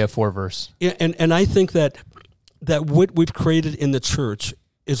Hosea 4 verse. Yeah, and I think that what we've created in the church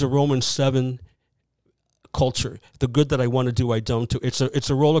is a Romans 7 culture. The good that I want to do, I don't do. It's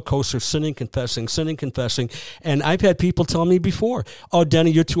a roller coaster, sinning, confessing. And I've had people tell me before, oh,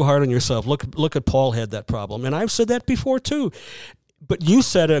 Denny, you're too hard on yourself. Look at Paul had that problem. And I've said that before too. But you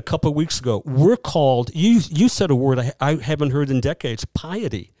said it a couple of weeks ago. We're called, you said a word I haven't heard in decades,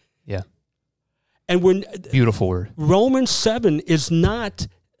 piety. Yeah. And beautiful word. Romans 7 is not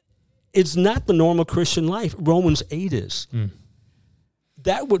the normal Christian life. Romans 8 is.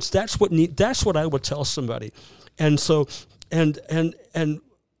 That's what I would tell somebody. And so and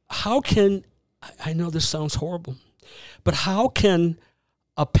how can, I know this sounds horrible, but how can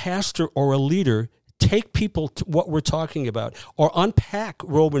a pastor or a leader take people to what we're talking about or unpack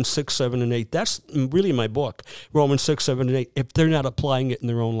Romans 6, 7, and 8? That's really my book, Romans 6, 7, and 8, if they're not applying it in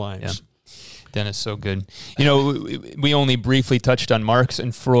their own lives. Yeah. Dennis, so good. You know, we only briefly touched on Marx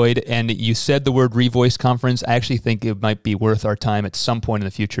and Freud, and you said the word Revoice Conference. I actually think it might be worth our time at some point in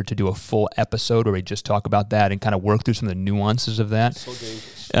the future to do a full episode where we just talk about that and kind of work through some of the nuances of that. So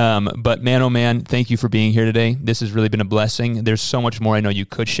dangerous. But man, oh man, thank you for being here today. This has really been a blessing. There's so much more I know you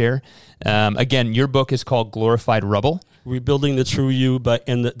could share. Again, your book is called Glorified Rubble. Rebuilding the True You,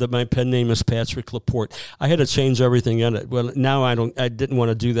 and my pen name is Patrick Laporte. I had to change everything in it. Well, now I didn't want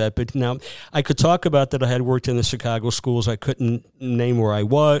to do that, but now I could talk about that. I had worked in the Chicago schools. I couldn't name where I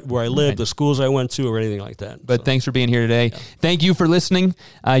lived, right, the schools I went to, or anything like that. But thanks for being here today. Yeah. Thank you for listening.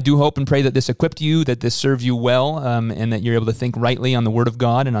 I do hope and pray that this equipped you, that this served you well, and that you're able to think rightly on the Word of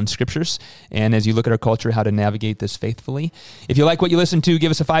God and on Scriptures, and as you look at our culture, how to navigate this faithfully. If you like what you listen to, give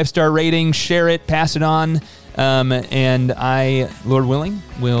us a 5-star rating, share it, pass it on. And I, Lord willing,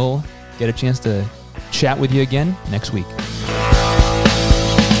 will get a chance to chat with you again next week.